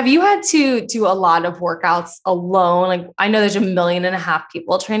you had to do a lot of workouts alone? Like, I know there's 1.5 million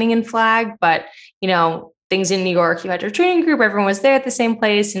people training in Flag, but things in New York, you had your training group, everyone was there at the same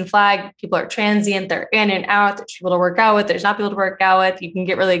place. In Flag, people are transient, they're in and out, there's people to work out with, there's not people to work out with. You can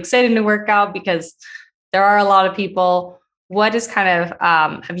get really excited to work out because there are a lot of people. What is kind of,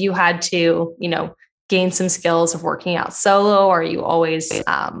 have you had to, gain some skills of working out solo, or are you always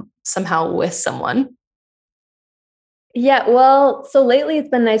somehow with someone? Yeah, well, so lately it's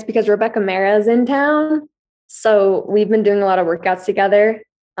been nice because Rebecca Mara is in town. So we've been doing a lot of workouts together.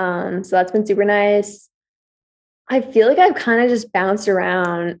 So that's been super nice. I feel like I've kind of just bounced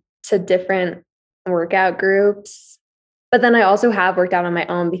around to different workout groups, but then I also have worked out on my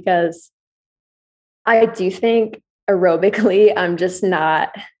own because I do think aerobically, I'm just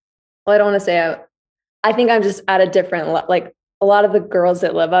not, well, I don't want to say, I think I'm just at a different, like a lot of the girls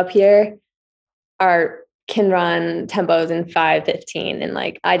that live up here can run tempos in 5:15. And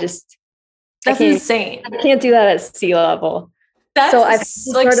like, That's insane. I can't do that at sea level. That's so I've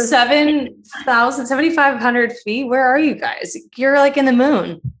like 7,500 feet. Where are you guys? You're like in the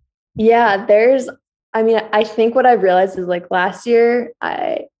moon. Yeah, I think what I've realized is like last year,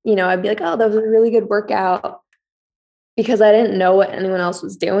 I'd be like, oh, that was a really good workout because I didn't know what anyone else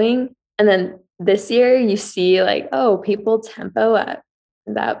was doing. And then this year you see like, oh, people tempo at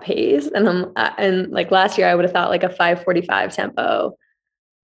that pace. And like last year I would have thought like a 5:45 tempo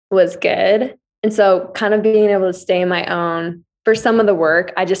was good. And so kind of being able to stay in my own for some of the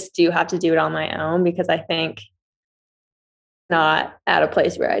work, I just do have to do it on my own because I think not at a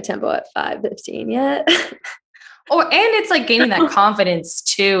place where I tempo at 5:15 yet. And it's like gaining that confidence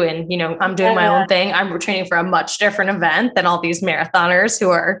too. And, I'm doing my own thing. I'm training for a much different event than all these marathoners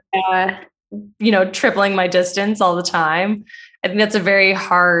who are, tripling my distance all the time. I think that's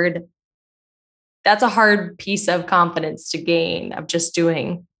a hard piece of confidence to gain of just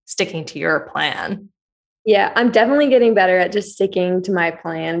sticking to your plan. Yeah, I'm definitely getting better at just sticking to my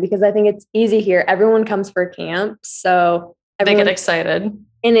plan because I think it's easy here. Everyone comes for camp. So they get excited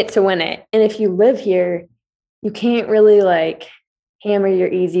in it to win it. And if you live here, you can't really like hammer your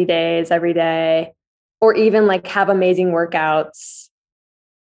easy days every day or even like have amazing workouts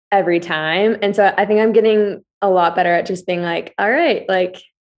every time. And so I think I'm getting a lot better at just being like, all right, like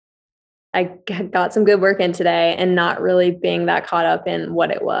I got some good work in today and not really being that caught up in what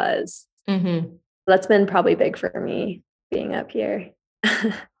it was. Mm-hmm. That's been probably big for me being up here.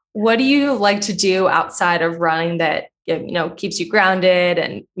 What do you like to do outside of running that, keeps you grounded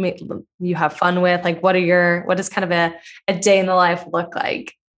and you have fun with? Like, what does kind of a day in the life look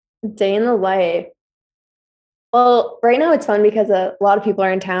like? Day in the life. Well, right now it's fun because a lot of people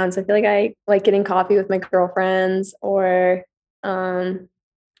are in town. So I feel like I like getting coffee with my girlfriends or,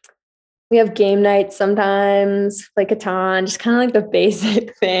 we have game nights sometimes, like Catan, just kind of like the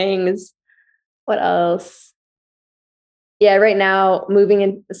basic things. What else? Yeah, right now moving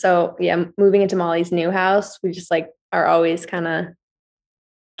into Molly's new house, we just like are always kind of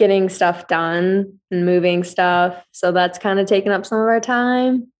getting stuff done and moving stuff. So that's kind of taking up some of our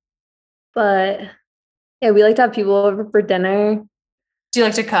time. But yeah, we like to have people over for dinner. Do you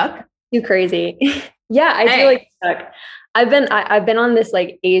like to cook? Too crazy. Yeah, I do like to cook. I've been on this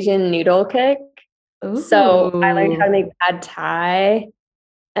like Asian noodle kick. Ooh. So I learned how to make pad thai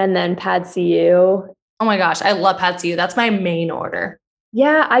and then pad see ew. Oh my gosh, I love pad see ew. That's my main order.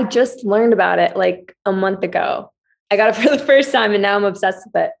 Yeah, I just learned about it like a month ago. I got it for the first time and now I'm obsessed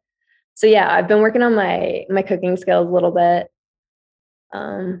with it. So yeah, I've been working on my cooking skills a little bit.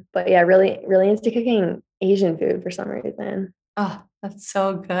 But yeah, really, really into cooking Asian food for some reason. Oh, that's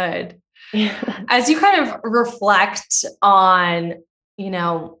so good. As you kind of reflect on,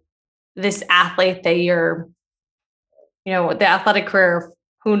 this athlete that you're, the athletic career,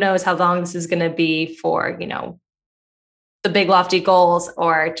 who knows how long this is going to be for, the big lofty goals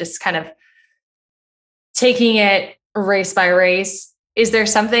or just kind of taking it race by race. Is there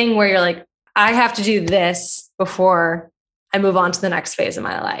something where you're like, I have to do this before I move on to the next phase of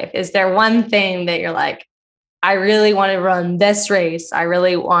my life? Is there one thing that you're like, I really want to run this race. I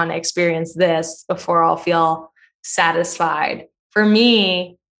really want to experience this before I'll feel satisfied. For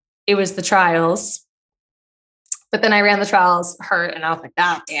me, it was the trials. But then I ran the trials, hurt, and I was like,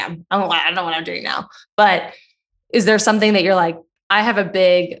 oh, damn, I don't know what I'm doing now. But is there something that you're like, I have a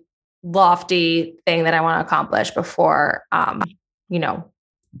big, lofty thing that I want to accomplish before, or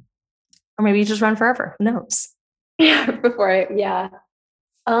maybe you just run forever. Who knows? Yeah.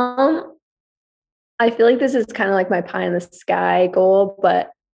 I feel like this is kind of like my pie in the sky goal,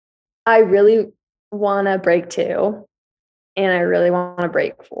 but I really want to break 2 and I really want to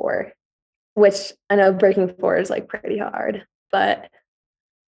break 4, which I know breaking 4 is like pretty hard, but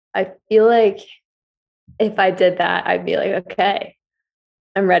I feel like if I did that, I'd be like, okay,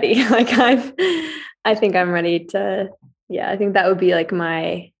 I'm ready. Like I think I'm ready to, I think that would be like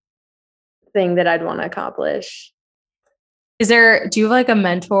my thing that I'd want to accomplish. Do you have like a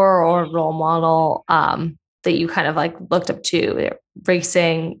mentor or role model that you kind of like looked up to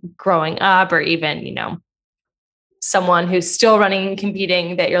racing growing up or even, someone who's still running and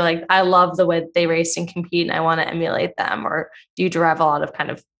competing that you're like, I love the way that they race and compete and I want to emulate them? Or do you derive a lot of kind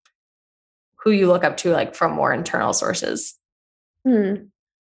of who you look up to like from more internal sources?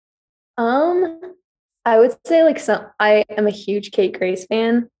 I would say like I am a huge Kate Grace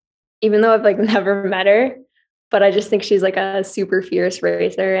fan, even though I've like never met her, but I just think she's like a super fierce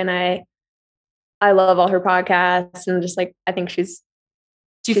racer, and I love all her podcasts, and just like I think she's.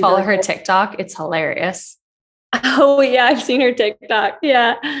 Do you follow her TikTok? It's hilarious. Oh yeah, I've seen her TikTok.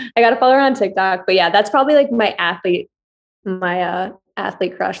 Yeah, I gotta follow her on TikTok. But yeah, that's probably like my athlete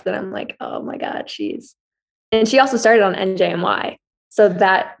crush that I'm like, oh my god, and she also started on NJMY. So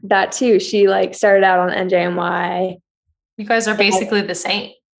that too, she like started out on NJMY. You guys are basically the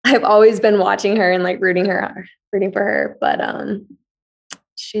same. I've always been watching her and like rooting for her. But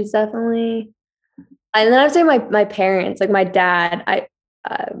she's definitely. And then I'd say my parents, like my dad.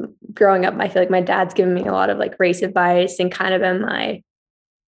 Growing up, I feel like my dad's given me a lot of like race advice and kind of been my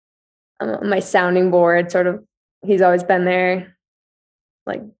sounding board. Sort of, he's always been there,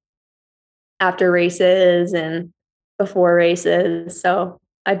 like after races and before races. So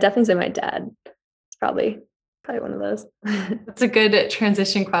I'd definitely say my dad is probably one of those. That's a good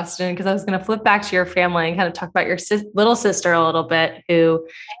transition question, because I was going to flip back to your family and kind of talk about your little sister a little bit, who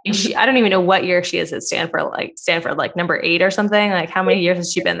is I don't even know what year she is at Stanford, like number 8 or something. Like how many years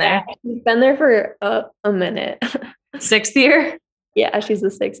has she been there? She's been there for a minute. 6th year? Yeah, she's the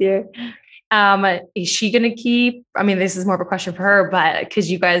 6th year. Is she going to keep, I mean, this is more of a question for her, but could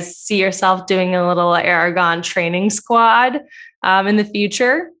you guys see yourself doing a little Aragon training squad in the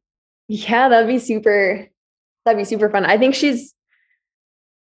future? Yeah, that'd be super fun. I think she's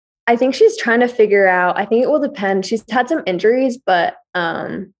trying to figure out, I think it will depend. She's had some injuries, but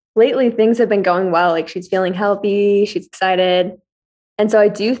lately things have been going well. Like she's feeling healthy, she's excited. And so I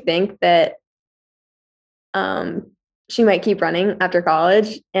do think that she might keep running after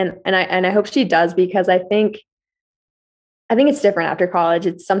college. And I hope she does, because I think it's different after college.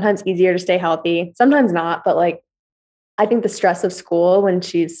 It's sometimes easier to stay healthy, sometimes not, but like I think the stress of school when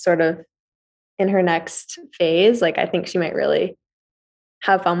she's sort of in her next phase, like I think she might really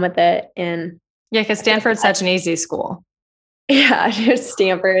have fun with it. And yeah, because Stanford's such an easy school. Yeah,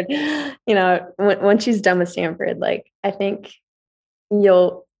 Stanford, when she's done with Stanford, like I think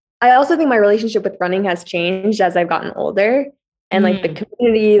I also think my relationship with running has changed as I've gotten older, and like the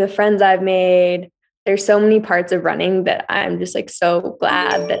community, the friends I've made, there's so many parts of running that I'm just like so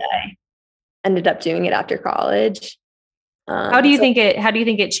glad that I ended up doing it after college. How do you think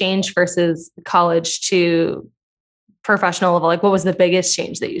it changed versus college to professional level? Like what was the biggest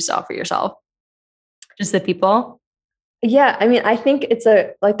change that you saw for yourself? Just the people? Yeah. I mean, I think it's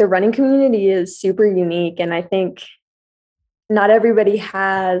like the running community is super unique. And I think not everybody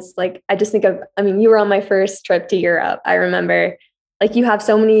has, like, I just think of, I mean, you were on my first trip to Europe. I remember like you have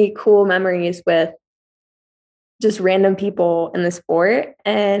so many cool memories with just random people in the sport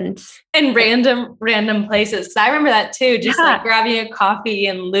and random places. Cause I remember that too, just like grabbing a coffee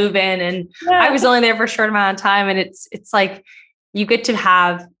in Leuven, and I was only there for a short amount of time. And it's like, you get to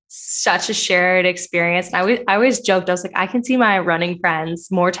have such a shared experience. And I always joked, I was like, I can see my running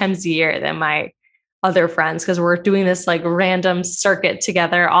friends more times a year than my other friends, because we're doing this like random circuit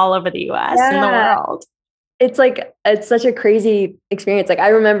together all over the US and the world. It's like, it's such a crazy experience. Like I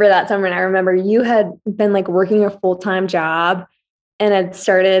remember that summer, and I remember you had been like working a full-time job and had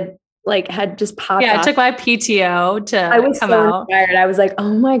started had just popped Yeah, off. I took my PTO to I was come so out. inspired. I was like,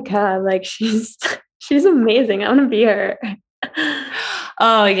 oh my God, like she's amazing. I want to be her.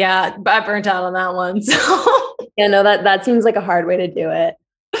 Oh yeah, I burnt out on that one. So yeah, no, that seems like a hard way to do it.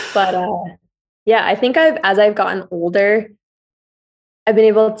 But yeah, I think as I've gotten older, I've been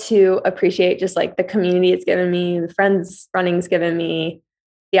able to appreciate just like the community it's given me, the friends running's given me,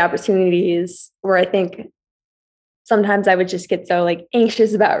 the opportunities, where I think sometimes I would just get so like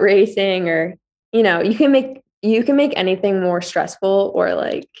anxious about racing, or, you can make anything more stressful or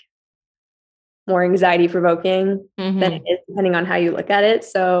like more anxiety provoking than it is, depending on how you look at it.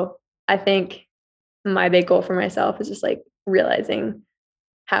 So I think my big goal for myself is just like realizing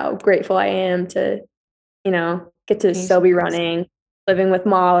how grateful I am to, get to still be running, living with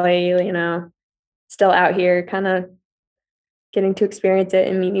Molly, still out here kind of getting to experience it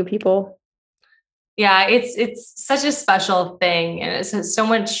and meet new people. Yeah, it's such a special thing, and it's so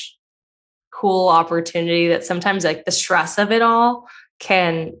much cool opportunity that sometimes like the stress of it all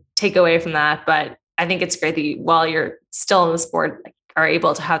can take away from that. But I think it's great that while you're still in the sport, are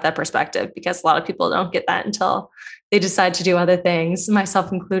able to have that perspective, because a lot of people don't get that until they decide to do other things,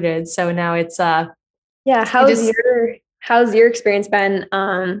 myself included. So now it's how's your experience been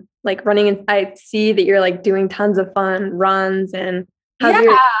like running? And I see that you're like doing tons of fun runs, and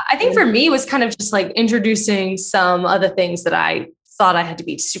I think for me it was kind of just like introducing some other things that I thought I had to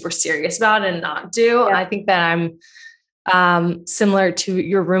be super serious about and not do. I think that I'm similar to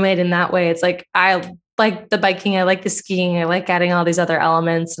your roommate in that way. It's like, I like the biking, I like the skiing, I like adding all these other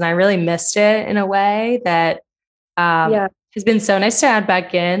elements. And I really missed it in a way that has been so nice to add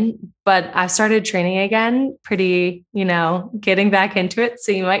back in. But I've started training again, pretty, getting back into it.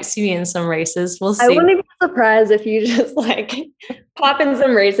 So you might see me in some races. We'll see. I wouldn't be surprised if you just like pop in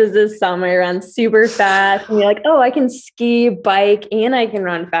some races this summer, run super fast, and you're like, oh, I can ski, bike, and I can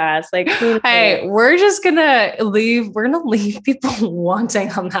run fast. Like, hey, we're gonna leave people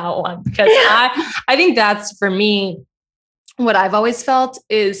wanting on that one, because I think that's, for me, what I've always felt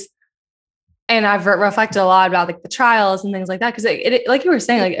is, and I've reflected a lot about like the trials and things like that. Cause it like you were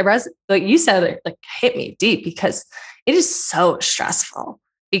saying, like you said, it like hit me deep, because it is so stressful,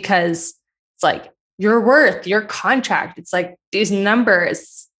 because it's like your worth, your contract. It's like these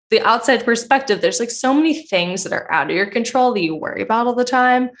numbers, the outside perspective. There's like so many things that are out of your control that you worry about all the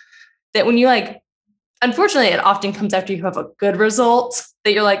time, that when you like, unfortunately, it often comes after you have a good result,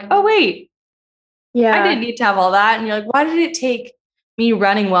 that you're like, oh wait, I didn't need to have all that. And you're like, why did it take me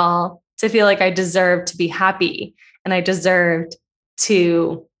running well to feel like I deserved to be happy and I deserved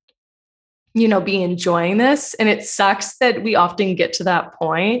to, be enjoying this? And it sucks that we often get to that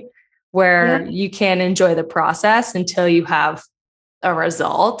point where you can't enjoy the process until you have a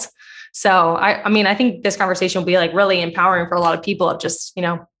result. So I think this conversation will be like really empowering for a lot of people of just,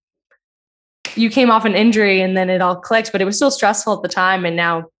 you came off an injury and then it all clicked, but it was still stressful at the time. And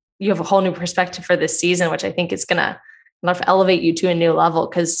now you have a whole new perspective for this season, which I think is going to elevate you to a new level.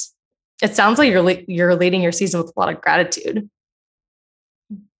 Cause it sounds like you're leading your season with a lot of gratitude.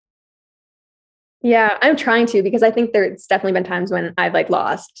 Yeah, I'm trying to, because I think there's definitely been times when I've like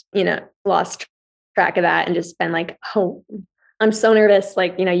lost track of that and just been like, oh, I'm so nervous.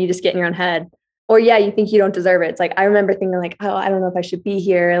 Like, you just get in your own head, or you think you don't deserve it. It's like, I remember thinking like, oh, I don't know if I should be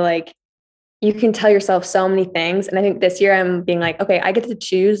here. Like, you can tell yourself so many things. And I think this year I'm being like, okay, I get to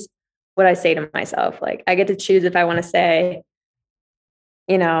choose what I say to myself. Like, I get to choose if I want to say,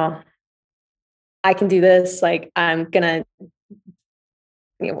 I can do this. Like, I'm gonna,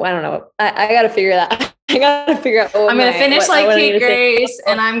 I don't know. I got to figure that. I got to figure out. I'm going to finish like Kate Grace,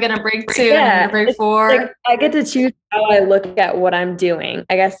 and I'm going to break 2 and I'm going to break 4. Like, I get to choose how I look at what I'm doing.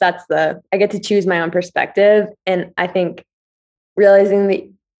 I guess I get to choose my own perspective. And I think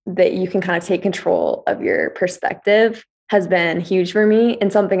realizing that you can kind of take control of your perspective has been huge for me,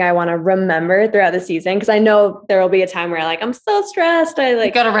 and something I want to remember throughout the season. Cause I know there will be a time where like, I'm so stressed. I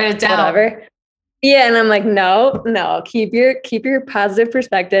like, got to write it down. Whatever. Yeah. And I'm like, no, keep your positive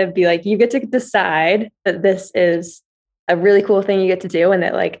perspective. Be like, you get to decide that this is a really cool thing you get to do. And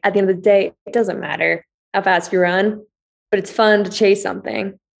that like, at the end of the day, it doesn't matter how fast you run, but it's fun to chase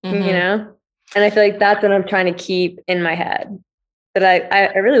something, And I feel like that's what I'm trying to keep in my head, that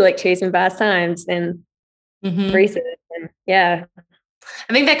I really like chasing fast times and races. And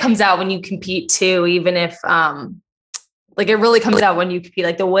I think that comes out when you compete too, even if, like it really comes out when you compete,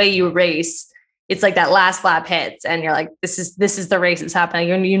 like the way you race. It's like that last lap hits and you're like, this is the race that's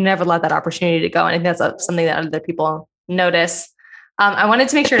happening. You never let that opportunity to go. And I think that's something that other people notice. I wanted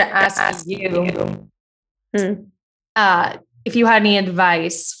to make sure to ask you if you had any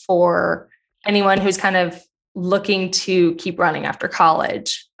advice for anyone who's kind of looking to keep running after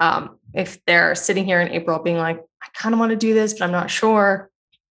college. If they're sitting here in April being like, I kind of want to do this, but I'm not sure.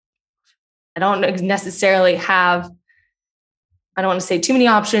 I don't necessarily have, I don't want to say too many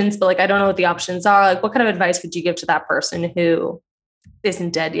options, but like, I don't know what the options are. Like, what kind of advice would you give to that person who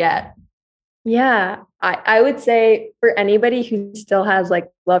isn't dead yet? Yeah, I would say for anybody who still has like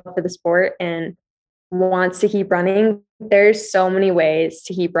love for the sport and wants to keep running, there's so many ways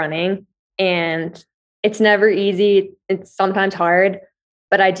to keep running, and it's never easy. It's sometimes hard,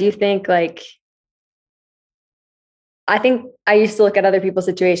 but I do think I think I used to look at other people's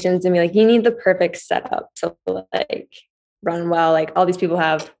situations and be like, you need the perfect setup to like run well. Like all these people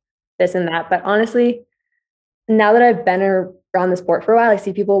have this and that. But honestly, now that I've been around the sport for a while, I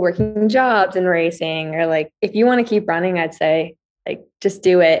see people working jobs and racing, or like, if you want to keep running, I'd say like, just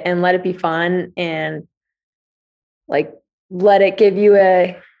do it and let it be fun, and like, let it give you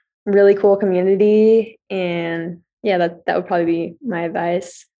a really cool community. And that would probably be my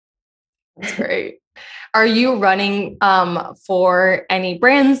advice. That's great. Are you running for any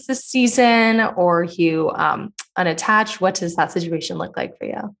brands this season, or are you unattached? What does that situation look like for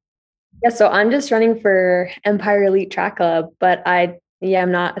you? Yeah, so I'm just running for Empire Elite Track Club, but I'm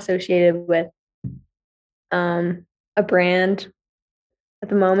not associated with a brand at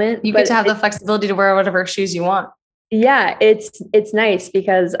the moment. You get to have the flexibility to wear whatever shoes you want. Yeah, it's nice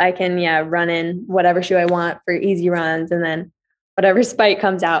because I can run in whatever shoe I want for easy runs, and then whatever spike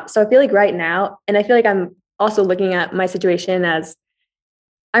comes out. So I feel like right now, and I feel like I'm also looking at my situation as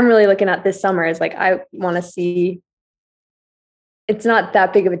I'm really looking at this summer as like, I want to see, it's not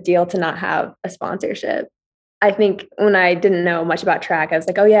that big of a deal to not have a sponsorship. I think when I didn't know much about track, I was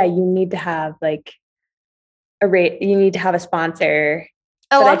like, oh yeah, you need to have like you need to have a sponsor.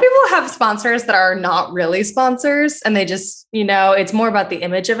 A lot of people have sponsors that are not really sponsors, and they just, it's more about the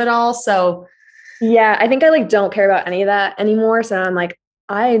image of it all. So yeah, I think I like don't care about any of that anymore. So I'm like,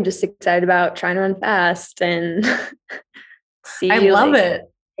 I'm just excited about trying to run fast and see. I love it.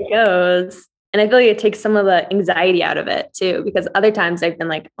 It goes. And I feel like it takes some of the anxiety out of it too, because other times I've been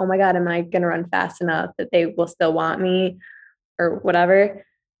like, oh my God, am I going to run fast enough that they will still want me or whatever?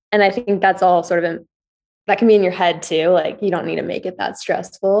 And I think that's all sort of that can be in your head too. Like you don't need to make it that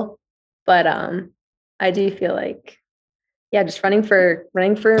stressful. But I do feel like, yeah, just running for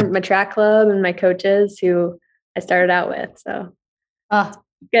my track club and my coaches who I started out with. So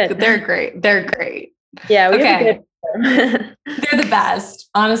good. They're great. They're great. Yeah. Okay. They're the best.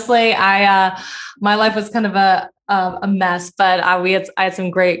 Honestly, my life was kind of a mess, but I had some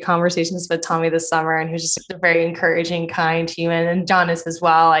great conversations with Tommy this summer, and he was just a very encouraging, kind human, and John is as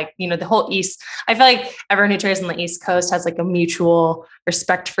well. Like, the whole East, I feel like everyone who trains on the East Coast has like a mutual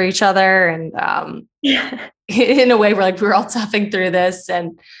respect for each other. And in a way we're all toughing through this,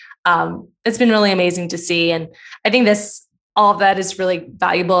 and it's been really amazing to see. And I think all of that is really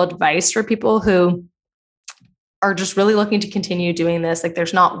valuable advice for people who are just really looking to continue doing this. Like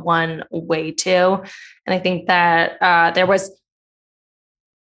there's not one way to. And I think that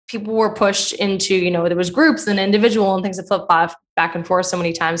people were pushed into, there was groups and individual and things that flip back and forth so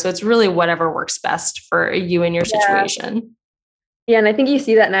many times. So it's really whatever works best for you and your situation. Yeah. And I think you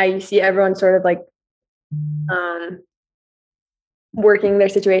see that now. You see everyone sort of like working their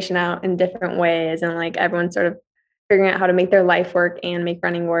situation out in different ways, and like everyone's sort of figuring out how to make their life work and make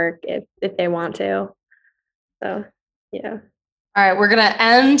running work if they want to. So, yeah. All right. We're going to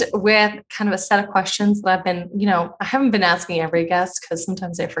end with kind of a set of questions that I've been, I haven't been asking every guest because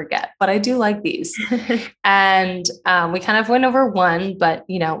sometimes I forget, but I do like these. And we kind of went over one, but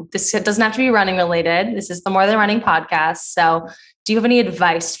this doesn't have to be running related. This is the More Than Running podcast. So do you have any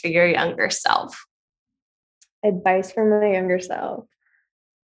advice for your younger self? Advice for my younger self?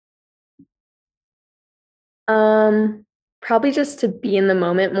 Probably just to be in the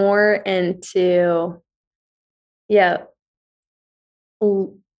moment more and to,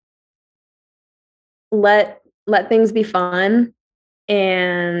 let things be fun.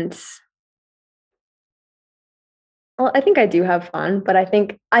 And well, I think I do have fun, but I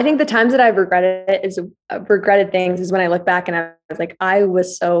think the times that I've regretted things is when I look back and I was like, I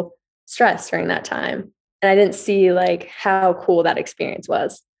was so stressed during that time, and I didn't see like how cool that experience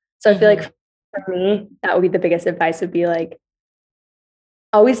was. So I feel like for me, that would be the biggest advice, would be like,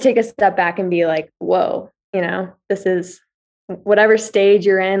 always take a step back and be like, whoa, this is whatever stage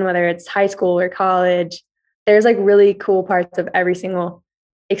you're in, whether it's high school or college, there's like really cool parts of every single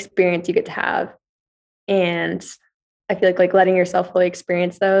experience you get to have. And I feel like letting yourself fully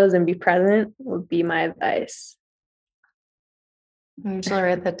experience those and be present would be my advice. I'm just gonna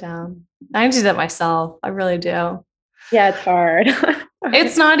write that down. I do that myself. I really do. Yeah, it's hard.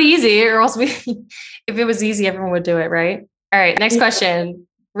 It's not easy, or else if it was easy, everyone would do it, right? All right, next question.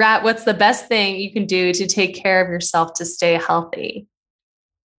 Rat, what's the best thing you can do to take care of yourself to stay healthy?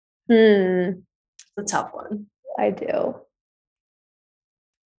 It's a tough one. I do.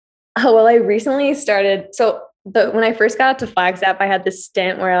 Oh, well, I recently started. So when I first got to Flagstaff, I had this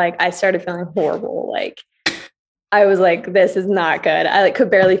stint where like I started feeling horrible. Like I was like, this is not good. I like could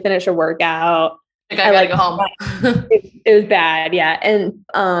barely finish a workout. I gotta go home. It was bad. Yeah. And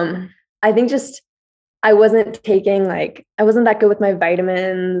I think just I wasn't that good with my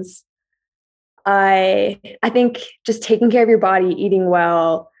vitamins. I think just taking care of your body, eating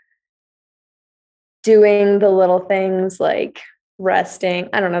well, doing the little things like resting.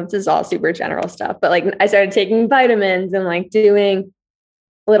 I don't know, this is all super general stuff, but like I started taking vitamins and like doing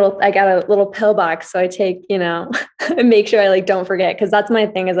I got a little pill box. So I take, and make sure I like don't forget. Cause that's my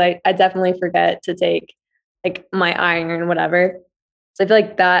thing is I definitely forget to take like my iron, whatever. So I feel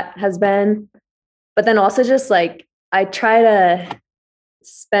like that has been, but then also just like, I try to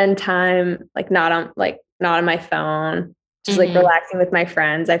spend time, like not on my phone, just like relaxing with my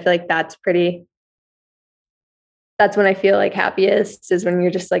friends. I feel like that's when I feel like happiest, is when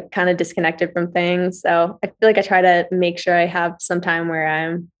you're just like kind of disconnected from things. So I feel like I try to make sure I have some time where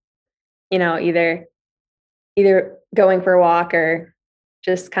I'm, either going for a walk or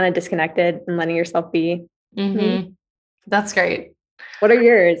just kind of disconnected and letting yourself be. That's great. What are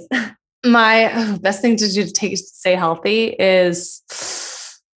yours? My best thing to do to stay healthy is,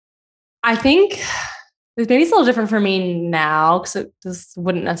 I think maybe it's a little different for me now because this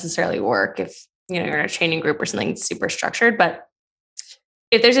wouldn't necessarily work if, you're in a training group or something super structured. But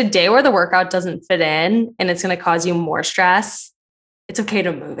if there's a day where the workout doesn't fit in and it's going to cause you more stress, it's okay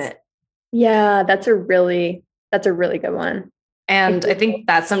to move it. Yeah, that's a really good one. And I think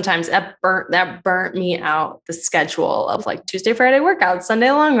that sometimes that burnt me out, the schedule of like Tuesday, Friday workouts,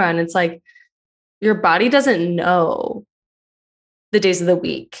 Sunday long run. It's like your body doesn't know the days of the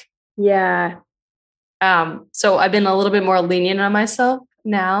week. Yeah. So I've been a little bit more lenient on myself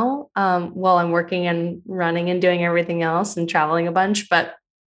now, while I'm working and running and doing everything else and traveling a bunch, but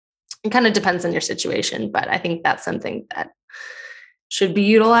it kind of depends on your situation. But I think that's something that should be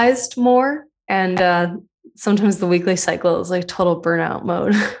utilized more. And sometimes the weekly cycle is like total burnout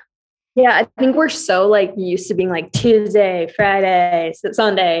mode. Yeah, I think we're so like used to being like Tuesday, Friday,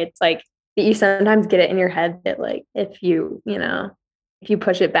 Sunday. It's like that you sometimes get it in your head that like if you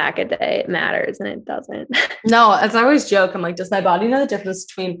push it back a day, it matters, and it doesn't. No, as I always joke, I'm like, does my body know the difference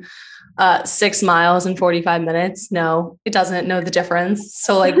between 6 miles and 45 minutes? No, it doesn't know the difference.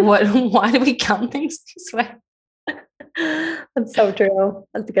 So like, why do we count things this way? That's so true.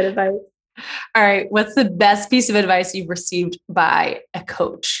 That's good advice. All right. What's the best piece of advice you've received by a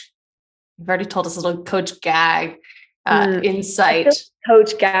coach? You've already told us a little coach gag insight.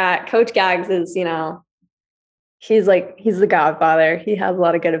 Coach Gags is, he's the godfather. He has a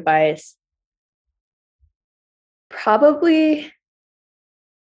lot of good advice. Probably,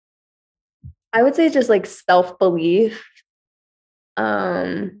 I would say just like self-belief.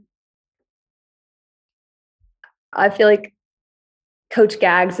 I feel like Coach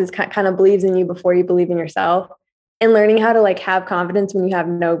Gags is kind of believes in you before you believe in yourself, and learning how to like have confidence when you have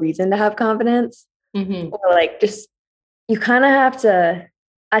no reason to have confidence. Mm-hmm. Or like just, you kind of have to,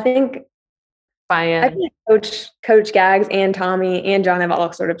 I think Coach Gags and Tommy and John have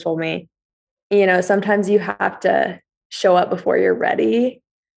all sort of told me, sometimes you have to show up before you're ready,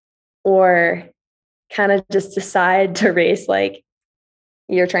 or kind of just decide to race like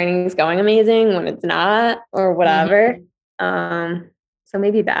your training is going amazing when it's not, or whatever. Mm-hmm. So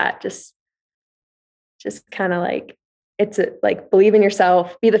maybe that just kind of like, it's like believe in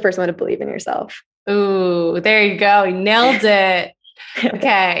yourself, be the first one to believe in yourself. Ooh, there you go. You nailed it.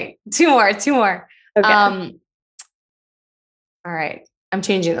 Okay. Two more. Okay. All right. I'm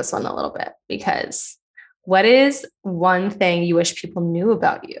changing this one a little bit because what is one thing you wish people knew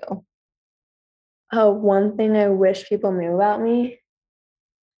about you? Oh, one thing I wish people knew about me?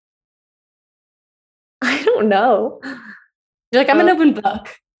 I don't know. You're like, I'm an open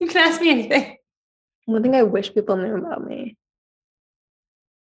book. You can ask me anything. One thing I wish people knew about me.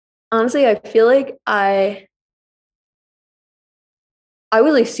 Honestly, I feel like I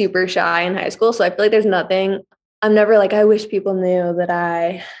was like super shy in high school. So I feel like there's nothing, I'm never like, I wish people knew that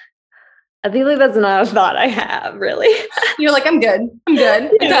I feel like that's not a thought I have, really. You're like, I'm good. Yeah,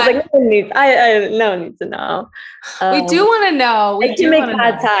 okay. Like, no one needs to know. We do want to know. I can make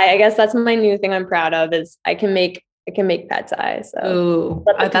pad thai. I guess that's my new thing I'm proud of is I can make pad thai. So ooh,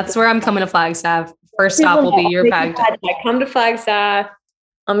 that's where I'm coming to Flagstaff. First stop will be your pad thai. Come to Flagstaff.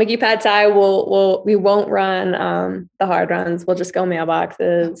 I'll make you pad thai. We won't run the hard runs. We'll just go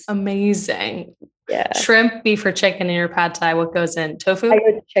mailboxes. Amazing. Yeah. Shrimp, beef, or chicken in your pad thai. What goes in? Tofu? I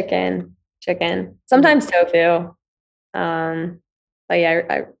go chicken. Sometimes tofu. But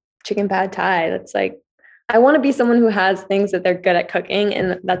yeah, chicken pad thai. That's like, I want to be someone who has things that they're good at cooking,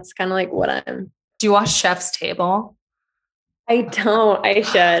 and that's kind of like what I'm. Do you watch Chef's Table? I don't. I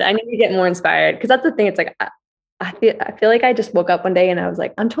should. I need to get more inspired because that's the thing. It's like I feel like I just woke up one day and I was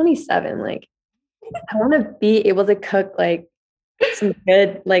like, I'm 27. Like, I want to be able to cook like some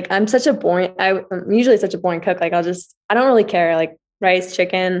good. Like, I'm usually such a boring cook. Like, I don't really care. Like rice,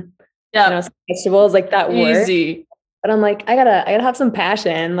 chicken, some vegetables, like that easy. Work. But I'm like, I gotta have some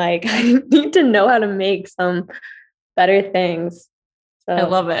passion. Like, I need to know how to make some better things. So I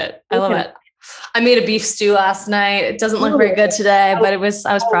love it. I made a beef stew last night. It doesn't look very good today, but I was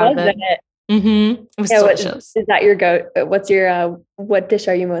proud of it. Mm-hmm. It was delicious. Is that your what's your what dish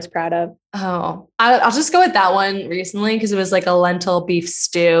are you most proud of? Oh, I'll just go with that one recently because it was like a lentil beef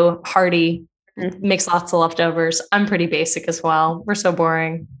stew, hearty, makes lots of leftovers. I'm pretty basic as well. We're so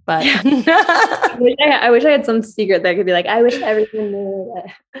boring, but I wish I had some secret that I could be like, I wish everyone knew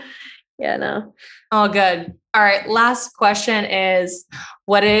that. Yeah, no. All good. All right. Last question is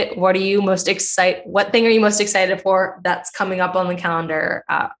what are you most excited? What thing are you most excited for that's coming up on the calendar?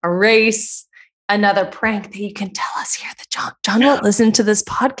 A race, another prank that you can tell us here that John won't listen to this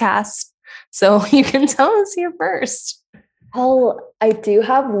podcast. So you can tell us here first. Oh, I do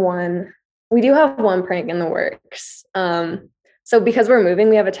have one. We do have one prank in the works. So because we're moving,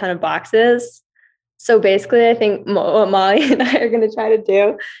 we have a ton of boxes. So basically, I think what Molly and I are going to try to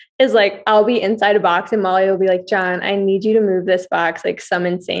do is like, I'll be inside a box and Molly will be like, John, I need you to move this box like some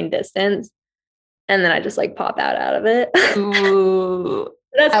insane distance. And then I just like pop out of it. Ooh,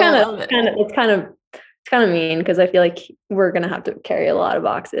 That's kind of mean because I feel like we're going to have to carry a lot of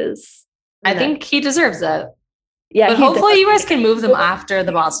boxes. I think he deserves it. Yeah. But hopefully you guys can move them after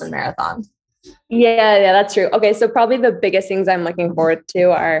the Boston Marathon. Yeah, that's true. Okay, so probably the biggest things I'm looking forward to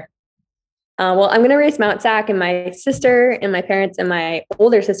are, well, I'm going to race Mount Sac, and my sister and my parents and my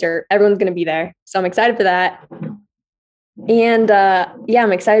older sister, everyone's going to be there. So I'm excited for that. And yeah,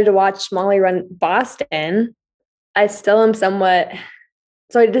 I'm excited to watch Molly run Boston. I still am somewhat,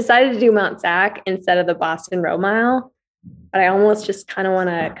 so I decided to do Mount Sac instead of the Boston Road Mile, but I almost just kind of want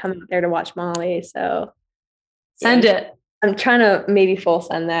to come out there to watch Molly. So Send it. I'm trying to maybe full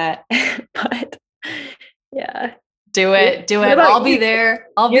send that, but yeah. Do it. I'll be there.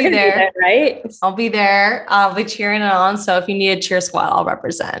 You're gonna be there, right? I'll be there. I'll be cheering it on. So if you need a cheer squad, I'll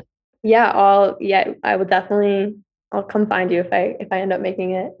represent. Yeah, I would definitely, I'll come find you if I end up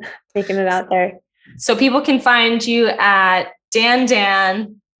making it out there. So people can find you at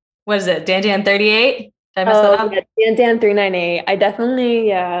Dan. What is it? Dan 38? Did I mess that up? Yeah, Dan 398. I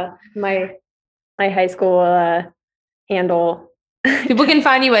definitely, my high school handle. People can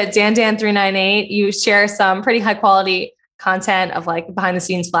find you at Dan 398. You share some pretty high quality content of like behind the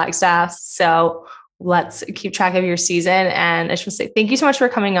scenes Flagstaff. So let's keep track of your season. And I just want to say thank you so much for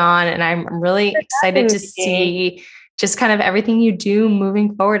coming on. And I'm really excited to see just kind of everything you do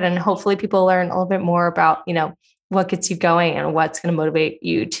moving forward. And hopefully people learn a little bit more about, what gets you going and what's going to motivate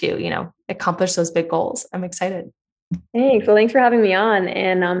you to, accomplish those big goals. I'm excited. Thanks. Well, thanks for having me on,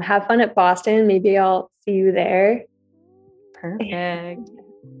 and have fun at Boston. Maybe I'll see you there. Perfect.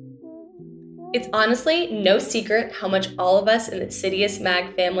 It's honestly no secret how much all of us in the Citius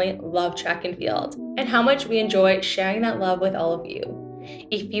Mag family love track and field, and how much we enjoy sharing that love with all of you.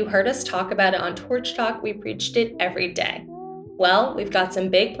 If you heard us talk about it on Torch Talk, we preached it every day. Well, we've got some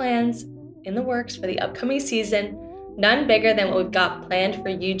big plans in the works for the upcoming season, none bigger than what we've got planned for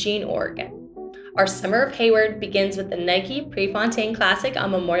Eugene, Oregon. Our Summer of Hayward begins with the Nike Prefontaine Classic on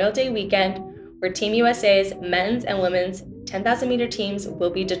Memorial Day weekend, where Team USA's men's and women's 10,000 meter teams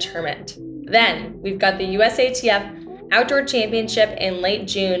will be determined. Then we've got the USATF Outdoor Championship in late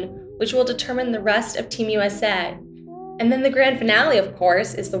June, which will determine the rest of Team USA. And then the grand finale, of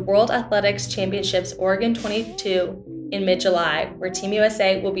course, is the World Athletics Championships Oregon 22 in mid-July, where Team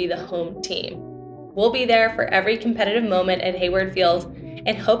USA will be the home team. We'll be there for every competitive moment at Hayward Field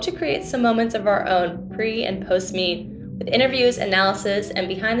and hope to create some moments of our own pre and post meet with interviews, analysis, and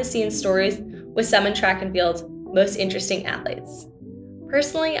behind-the-scenes stories with some in track and field's most interesting athletes.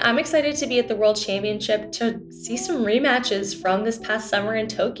 Personally, I'm excited to be at the World Championship to see some rematches from this past summer in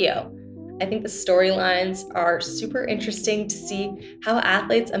Tokyo. I think the storylines are super interesting to see how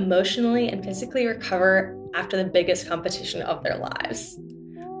athletes emotionally and physically recover after the biggest competition of their lives.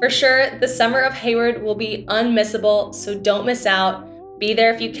 For sure, the Summer of Hayward will be unmissable, so don't miss out. Be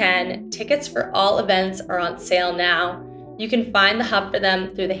there if you can. Tickets for all events are on sale now. You can find the hub for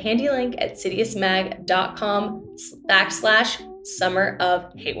them through the handy link at citiusmag.com/Summer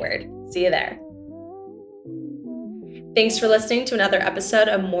of Hayward. See you there. Thanks for listening to another episode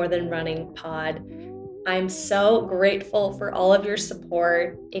of More Than Running Pod. I'm so grateful for all of your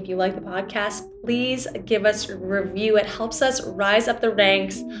support. If you like the podcast, please give us a review. It helps us rise up the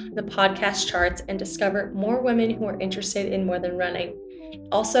ranks, the podcast charts, and discover more women who are interested in more than running.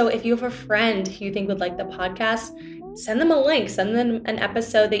 Also, if you have a friend who you think would like the podcast, send them a link, send them an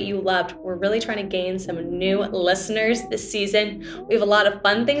episode that you loved. We're really trying to gain some new listeners this season. We have a lot of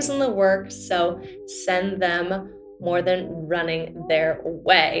fun things in the works, so send them More Than Running their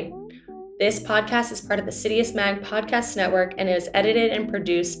way. This podcast is part of the Citius Mag Podcast Network and is edited and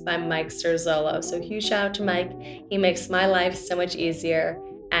produced by Mike Sterzolo. So huge shout out to Mike. He makes my life so much easier,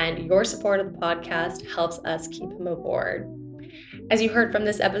 and your support of the podcast helps us keep him aboard. As you heard from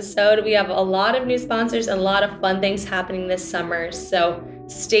this episode, we have a lot of new sponsors and a lot of fun things happening this summer. So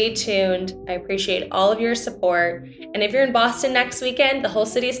stay tuned. I appreciate all of your support. And if you're in Boston next weekend, the whole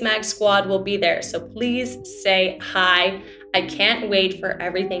Citius Mag squad will be there. So please say hi. I can't wait for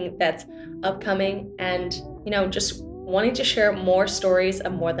everything that's upcoming and, just wanting to share more stories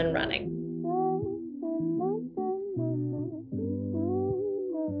of More Than Running.